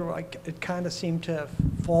Hydro, it kind of seemed to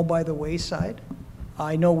fall by the wayside.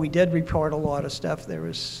 I know we did report a lot of stuff. There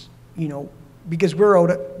was, because we're out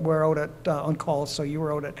at on call, so you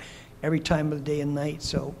were out at every time of the day and night,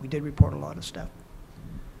 so we did report a lot of stuff.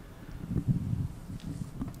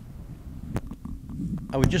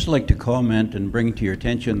 I would just like to comment and bring to your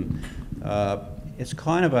attention, it's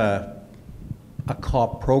kind of a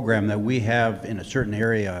COPP program that we have in a certain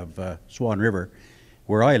area of Swan River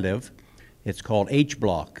where I live. It's called H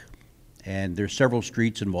Block, and there's several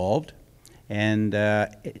streets involved, and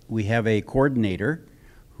we have a coordinator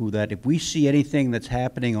who that if we see anything that's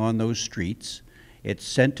happening on those streets, it's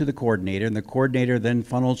sent to the coordinator, and the coordinator then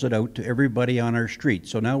funnels it out to everybody on our street.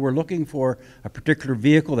 So now we're looking for a particular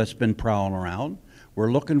vehicle that's been prowling around.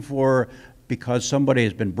 We're looking for, because somebody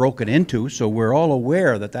has been broken into, so we're all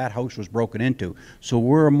aware that that house was broken into. So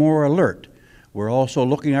we're more alert. We're also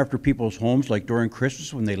looking after people's homes, like during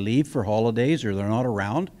Christmas when they leave for holidays or they're not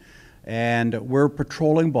around. And we're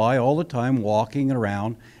patrolling by all the time, walking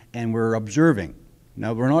around, and we're observing.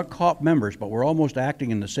 Now, we're not COPP members, but we're almost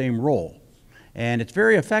acting in the same role. And it's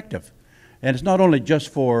very effective. And it's not only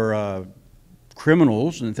just for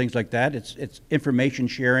criminals and things like that, it's information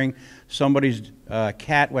sharing. Somebody's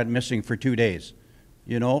cat went missing for 2 days.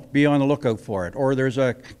 Be on the lookout for it. Or there's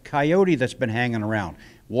a coyote that's been hanging around.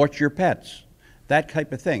 Watch your pets. That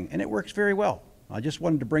type of thing. And it works very well. I just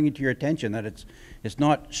wanted to bring it to your attention that it's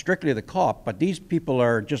not strictly the COPP, but these people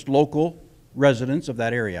are just local residents of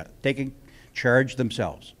that area, taking charge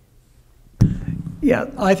themselves.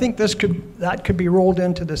 Yeah, I think that could be rolled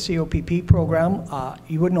into the COPP program.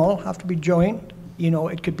 You wouldn't all have to be joined.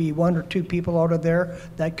 It could be 1 or 2 people out of there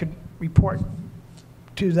that could report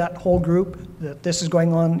to that whole group that this is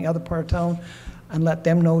going on in the other part of town and let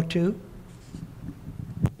them know too.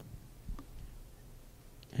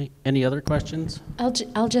 Okay. Any other questions?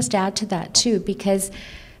 I'll just add to that too, because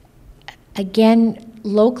again,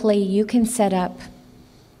 locally, you can set up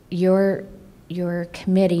your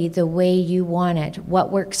committee the way you want it, what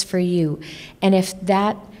works for you. And if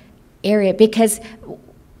that area, because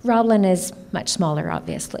Roblin is much smaller,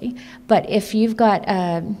 obviously, but if you've got,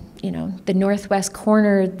 the northwest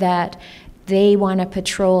corner that they want to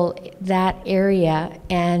patrol that area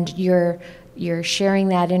and you're sharing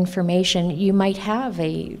that information, you might have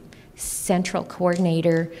a central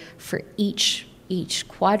coordinator for each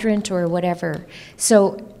quadrant or whatever.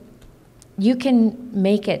 So you can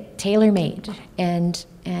make it tailor-made, and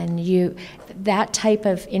that type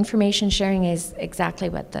of information sharing is exactly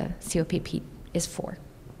what the COPP is for.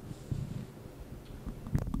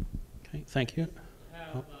 Okay, thank you.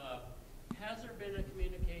 Has there been a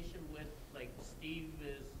communication with, like, Steve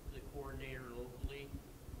is the coordinator locally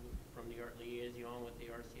from the liaison with the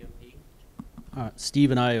RCMP?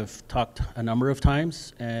 Steve and I have talked a number of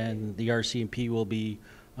times, and the RCMP will be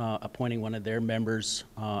appointing one of their members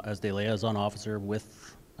as the liaison officer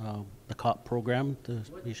with the COPP program to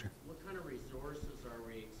be sure. What kind of resources are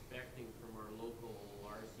we expecting from our local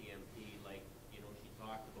RCMP? Like, she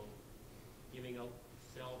talked about giving out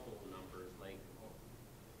cell phone numbers. Like,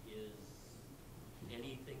 is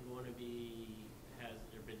anything going to be, has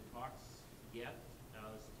there been talks yet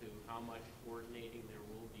as to how much coordinating there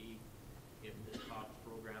will be if the COPP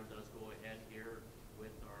program does go ahead here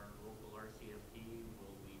with our local RCMP?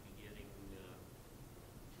 Will we be getting,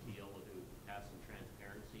 be able to have some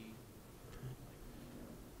transparency?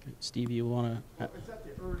 Okay. Steve, you want to? Well, it's at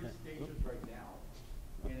the early stages right now.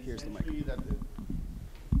 And Here's the essentially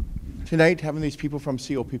tonight, having these people from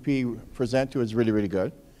COPP present to is really, really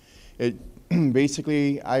good.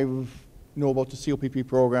 Basically, I've know about the COPP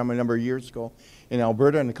program a number of years ago in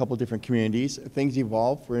Alberta and a couple different communities. Things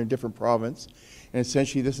evolve. We're in a different province. And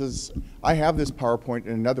essentially I have this PowerPoint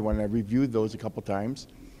and another one. I've reviewed those a couple times.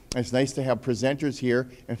 And it's nice to have presenters here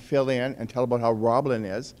and fill in and tell about how Roblin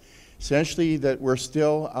is. Essentially that we're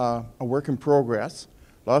still a work in progress.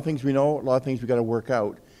 A lot of things we know, a lot of things we got to work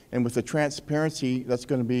out. And with the transparency, that's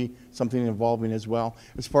going to be something evolving as well.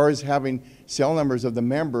 As far as having cell numbers of the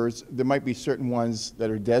members, there might be certain ones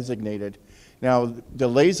that are designated. Now, the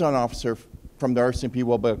liaison officer from the RCMP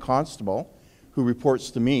will be a constable who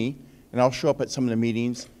reports to me, and I'll show up at some of the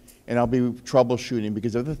meetings, and I'll be troubleshooting,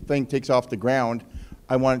 because if the thing takes off the ground,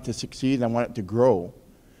 I want it to succeed, and I want it to grow.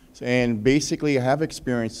 And basically, I have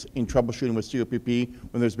experience in troubleshooting with COPP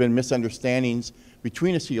when there's been misunderstandings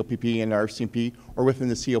between a COPP and RCMP or within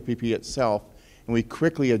the COPP itself, and we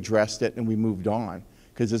quickly addressed it and we moved on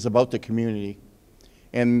because it's about the community.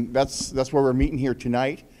 And that's where we're meeting here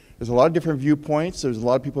tonight. There's a lot of different viewpoints. There's a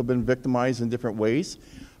lot of people who have been victimized in different ways.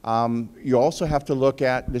 You also have to look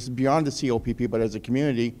at, this is beyond the COPP, but as a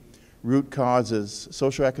community, root causes,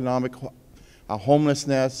 socioeconomic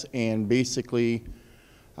homelessness, and basically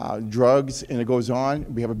drugs, and it goes on.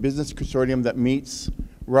 We have a business consortium that meets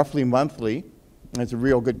roughly monthly. It's a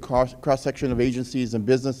real good cross-section of agencies and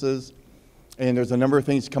businesses, and there's a number of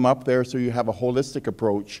things come up there, so you have a holistic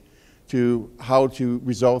approach to how to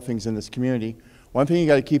resolve things in this community. One thing you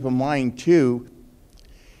got to keep in mind too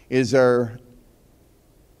is our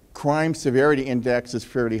crime severity index is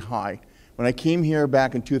fairly high. When I came here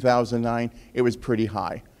back in 2009, it was pretty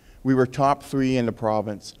high. We were top 3 in the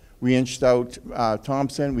province. We inched out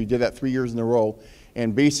Thompson. We did that 3 years in a row,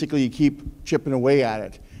 and basically you keep chipping away at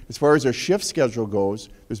it. As far as our shift schedule goes,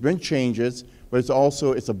 there's been changes, but it's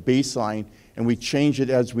a baseline, and we change it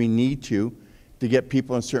as we need to get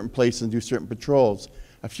people in certain places and do certain patrols.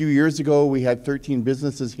 A few years ago, we had 13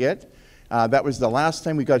 businesses hit. That was the last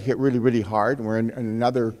time we got hit really, really hard, and we're in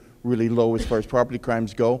another really low as far as property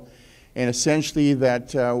crimes go. And essentially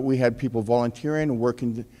that we had people volunteering and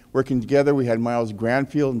working together. We had Miles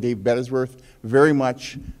Granfield and Dave Bettisworth, very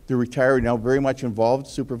much, they're retired now, very much involved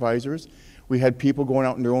supervisors. We had people going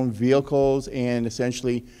out in their own vehicles and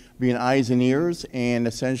essentially being eyes and ears, and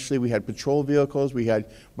essentially we had patrol vehicles, we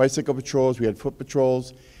had bicycle patrols, we had foot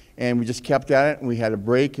patrols, and we just kept at it, and we had a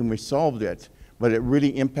break, and we solved it. But it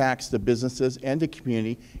really impacts the businesses and the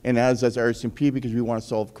community, and as RCMP, because we want to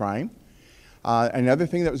solve crime. Another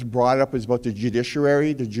thing that was brought up is about the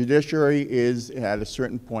judiciary. The judiciary is at a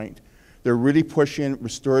certain point. They're really pushing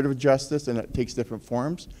restorative justice, and it takes different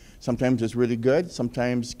forms. Sometimes it's really good,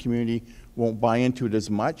 sometimes community won't buy into it as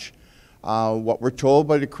much. What we're told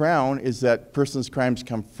by the Crown is that persons crimes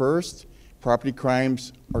come first, property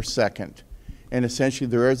crimes are second. And essentially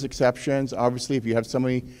there is exceptions. Obviously if you have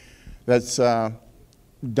somebody that's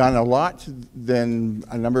done a lot, then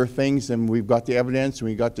a number of things, and we've got the evidence and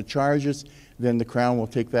we got the charges, then the Crown will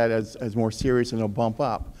take that as more serious and they'll bump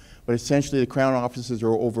up. But essentially the Crown officers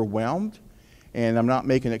are overwhelmed, and I'm not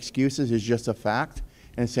making excuses, it's just a fact.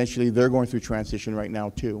 And essentially they're going through transition right now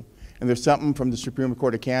too. And there's something from the Supreme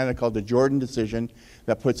Court of Canada called the Jordan decision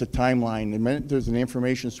that puts a timeline. The minute there's an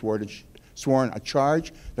information sworn a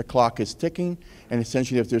charge, the clock is ticking, and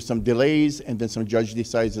essentially if there's some delays and then some judge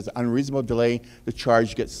decides it's an unreasonable delay, the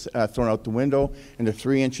charge gets thrown out the window, and the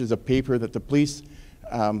 3 inches of paper that the police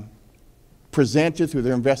presented through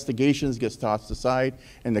their investigations gets tossed aside,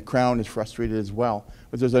 and the Crown is frustrated as well.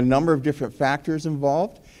 But there's a number of different factors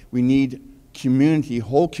involved. We need community,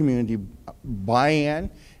 whole community buy-in,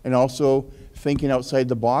 and also thinking outside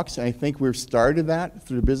the box. And I think we've started that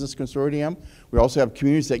through the Business Consortium. We also have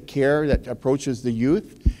communities that care, that approaches the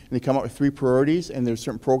youth, and they come up with 3 priorities, and there's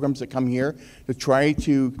certain programs that come here to try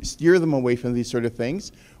to steer them away from these sort of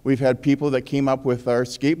things. We've had people that came up with our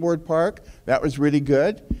skateboard park. That was really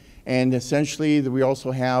good. And essentially, we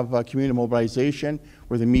also have community mobilization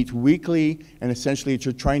where they meet weekly, and essentially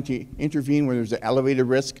they're trying to intervene where there's an elevated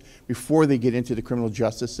risk before they get into the criminal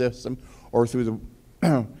justice system or through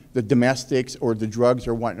the domestics or the drugs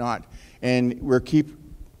or whatnot. And we're keep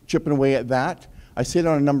chipping away at that. I sit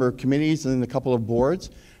on a number of committees and a couple of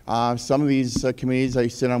boards. Some of these committees I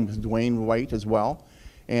sit on with Dwayne White as well.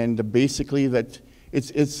 And basically that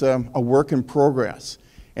it's a work in progress.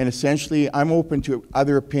 And essentially I'm open to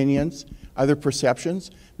other opinions, other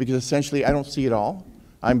perceptions, because essentially I don't see it all.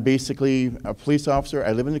 I'm basically a police officer.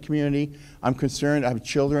 I live in the community. I'm concerned. I have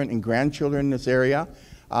children and grandchildren in this area.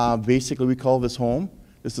 Basically, we call this home.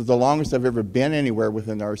 This is the longest I've ever been anywhere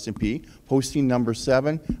within the RCMP. Posting number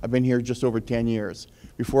 7. I've been here just over 10 years.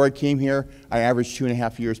 Before I came here, I averaged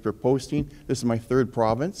 2.5 years per posting. This is my 3rd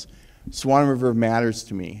province. Swan River matters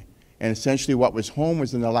to me. And essentially what was home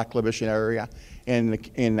was in the Lac La Biche area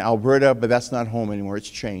in Alberta, but that's not home anymore. It's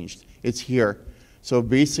changed. It's here. So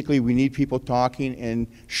basically we need people talking and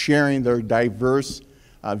sharing their diverse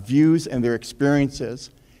views and their experiences.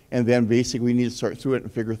 And then basically we need to sort through it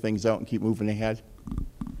and figure things out and keep moving ahead.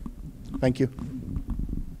 Thank you.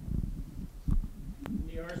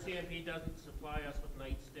 The RCMP doesn't supply us with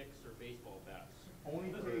nightsticks or baseball bats. Only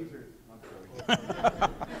tasers. I'm sorry.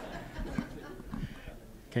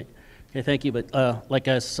 Okay, thank you. But like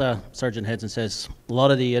as Sergeant Hedson says, a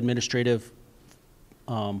lot of the administrative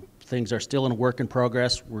things are still in work in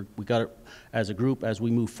progress. We got it as a group. As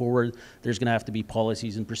we move forward, there's going to have to be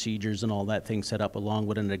policies and procedures and all that thing set up along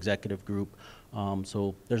with an executive group.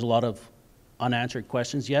 So there's a lot of unanswered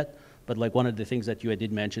questions yet. But like one of the things that you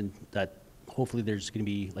did mention, that hopefully there's going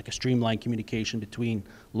to be like a streamlined communication between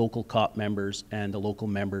local COPP members and the local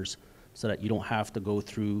members, so that you don't have to go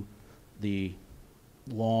through the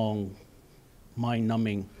long,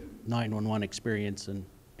 mind-numbing 911 experience and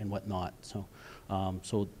whatnot. So,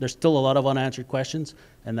 so there's still a lot of unanswered questions,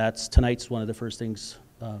 and that's tonight's one of the first things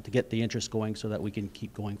to get the interest going, so that we can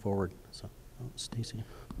keep going forward. So, Stacey.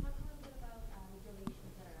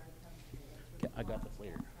 Yeah, I got this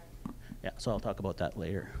later. Yeah, so I'll talk about that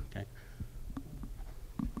later. Okay.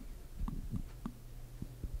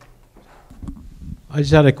 I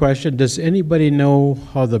just had a question. Does anybody know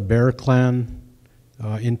how the Bear Clan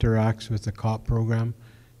interacts with the COPP program?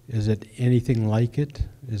 Is it anything like it?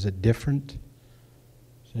 Is it different?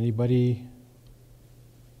 Does anybody?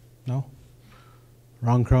 No?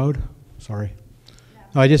 Wrong crowd? Sorry.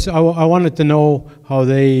 No, I wanted to know how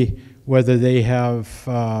whether they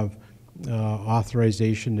have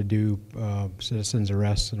authorization to do citizens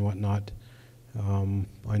arrests and whatnot.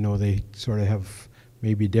 I know they sort of have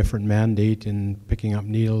maybe different mandate in picking up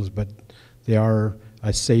needles, but they are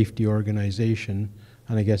a safety organization,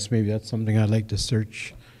 and I guess maybe that's something I'd like to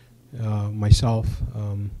search myself.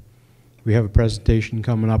 We have a presentation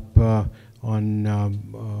coming up on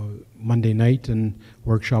Monday night and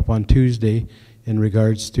workshop on Tuesday in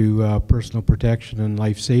regards to personal protection and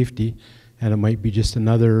life safety, and it might be just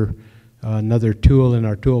another tool in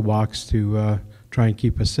our toolbox to try and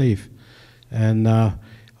keep us safe. And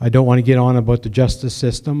I don't want to get on about the justice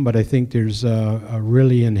system, but I think there's a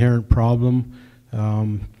really inherent problem.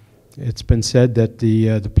 It's been said that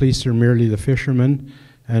the police are merely the fishermen,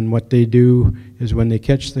 and what they do is when they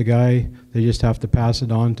catch the guy, they just have to pass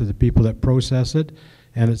it on to the people that process it,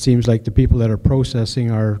 and it seems like the people that are processing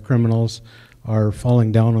our criminals are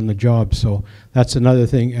falling down on the job. So that's another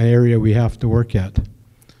thing, an area we have to work at.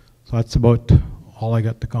 So that's about all I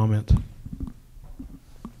got to comment.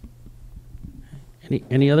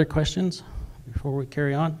 Any other questions before we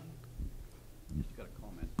carry on?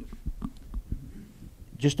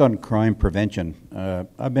 Just on crime prevention,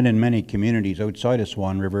 I've been in many communities outside of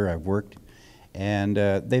Swan River. I've worked, and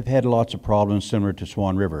they've had lots of problems similar to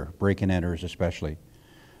Swan River, break-and-enters especially.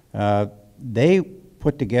 They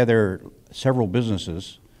put together several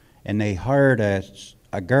businesses, and they hired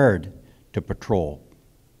a guard to patrol,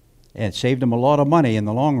 and it saved them a lot of money in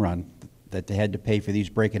the long run that they had to pay for these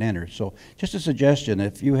break-and-enters. So just a suggestion,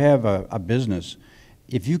 if you have a business,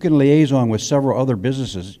 if you can liaison with several other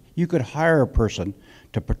businesses, you could hire a person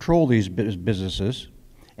to patrol these businesses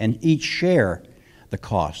and each share the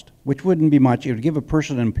cost, which wouldn't be much. It would give a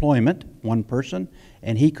person employment, one person,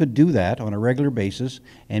 and he could do that on a regular basis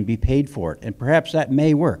and be paid for it. And perhaps that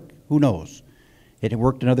may work. Who knows? It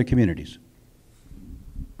worked in other communities.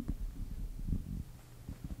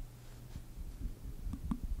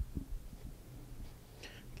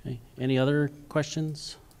 Okay. Any other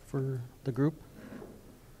questions for the group?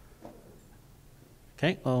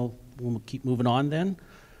 Okay, we'll keep moving on then.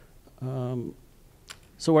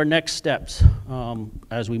 So our next steps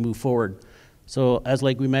as we move forward. So as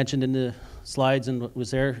like we mentioned in the slides and what was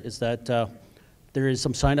there, is that there is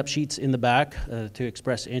some sign-up sheets in the back to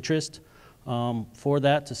express interest for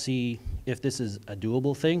that, to see if this is a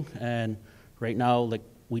doable thing. And right now, like,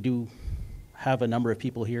 we do have a number of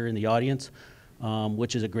people here in the audience,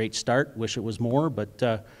 which is a great start. Wish it was more,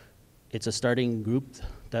 but it's a starting group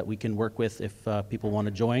that we can work with if people want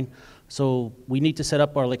to join. So we need to set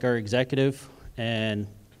up our executive and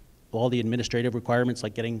all the administrative requirements,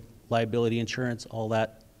 like getting liability insurance, all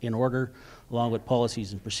that in order, along with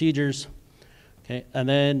policies and procedures. Okay, and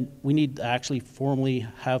then we need to actually formally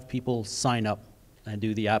have people sign up and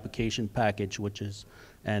do the application package,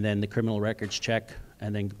 and then the criminal records check,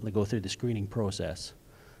 and then they go through the screening process.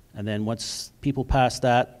 And then once people pass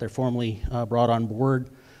that, they're formally brought on board.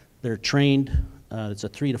 They're trained. It's a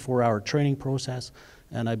 3 to 4 hour training process.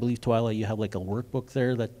 And I believe, Twyla, you have like a workbook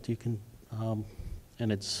there that you can,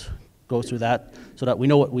 and it's go through that so that we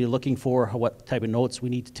know what we're looking for, what type of notes we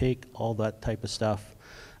need to take, all that type of stuff.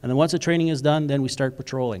 And then once the training is done, then we start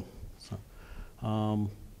patrolling. So,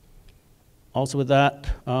 also with that,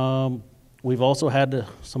 we've also had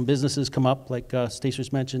some businesses come up, like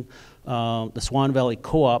Stacey's mentioned. The Swan Valley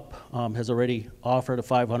Co-op has already offered a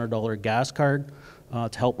 $500 gas card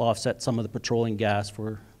to help offset some of the patrolling gas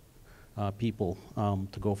for people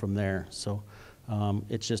to go from there. So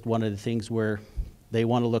it's just one of the things where they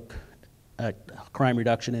want to look at crime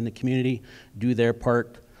reduction in the community, do their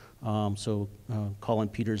part. So Colin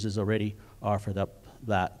Peters has already offered up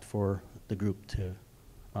that for the group to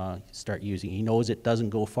start using. He knows it doesn't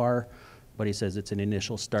go far, but he says it's an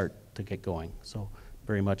initial start to get going. So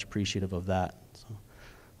very much appreciative of that.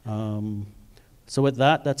 So with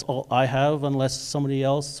that, that's all I have, unless somebody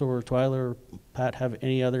else or Twyla or Pat have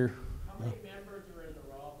any other. How many members are in the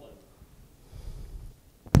Roblin?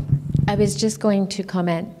 I was just going to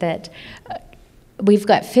comment that we've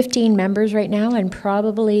got 15 members right now, and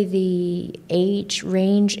probably the age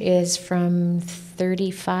range is from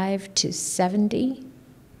 35 to 70.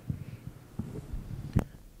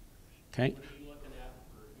 Okay.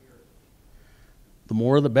 The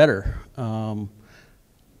more the better.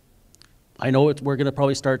 I know we're going to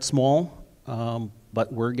probably start small,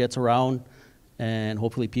 but word gets around, and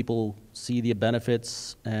hopefully people see the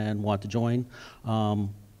benefits and want to join.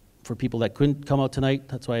 For people that couldn't come out tonight,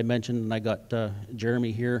 that's why I mentioned, and I got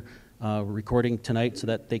Jeremy here recording tonight so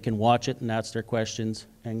that they can watch it and ask their questions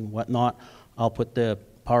and whatnot. I'll put the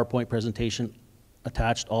PowerPoint presentation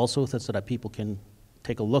attached also so that people can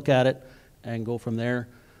take a look at it and go from there.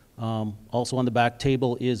 Also on the back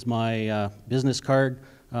table is my business card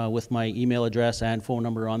with my email address and phone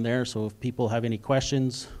number on there. So if people have any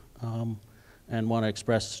questions and want to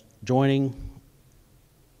express joining,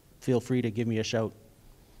 feel free to give me a shout.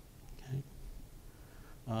 Okay.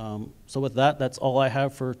 So with that, that's all I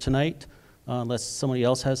have for tonight, unless somebody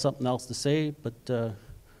else has something else to say. But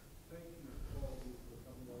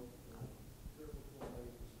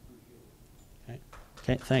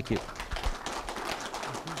okay, thank you.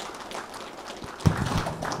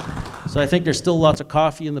 So I think there's still lots of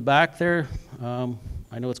coffee in the back there.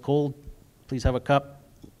 I know it's cold. Please have a cup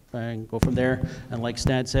and go from there. And like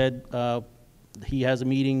Stan said, he has a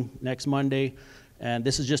meeting next Monday, and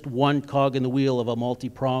this is just one cog in the wheel of a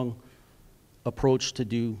multi-prong approach to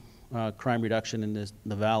do crime reduction in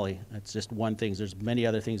the valley. It's just one thing. There's many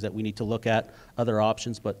other things that we need to look at, other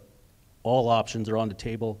options, but all options are on the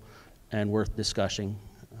table and worth discussing.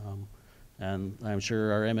 And I'm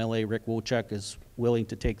sure our MLA, Rick Wojcik, is willing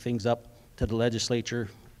to take things up to the legislature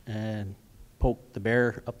and poke the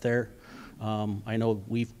bear up there. I know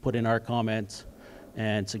we've put in our comments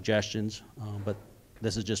and suggestions, but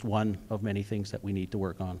this is just one of many things that we need to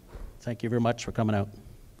work on. Thank you very much for coming out.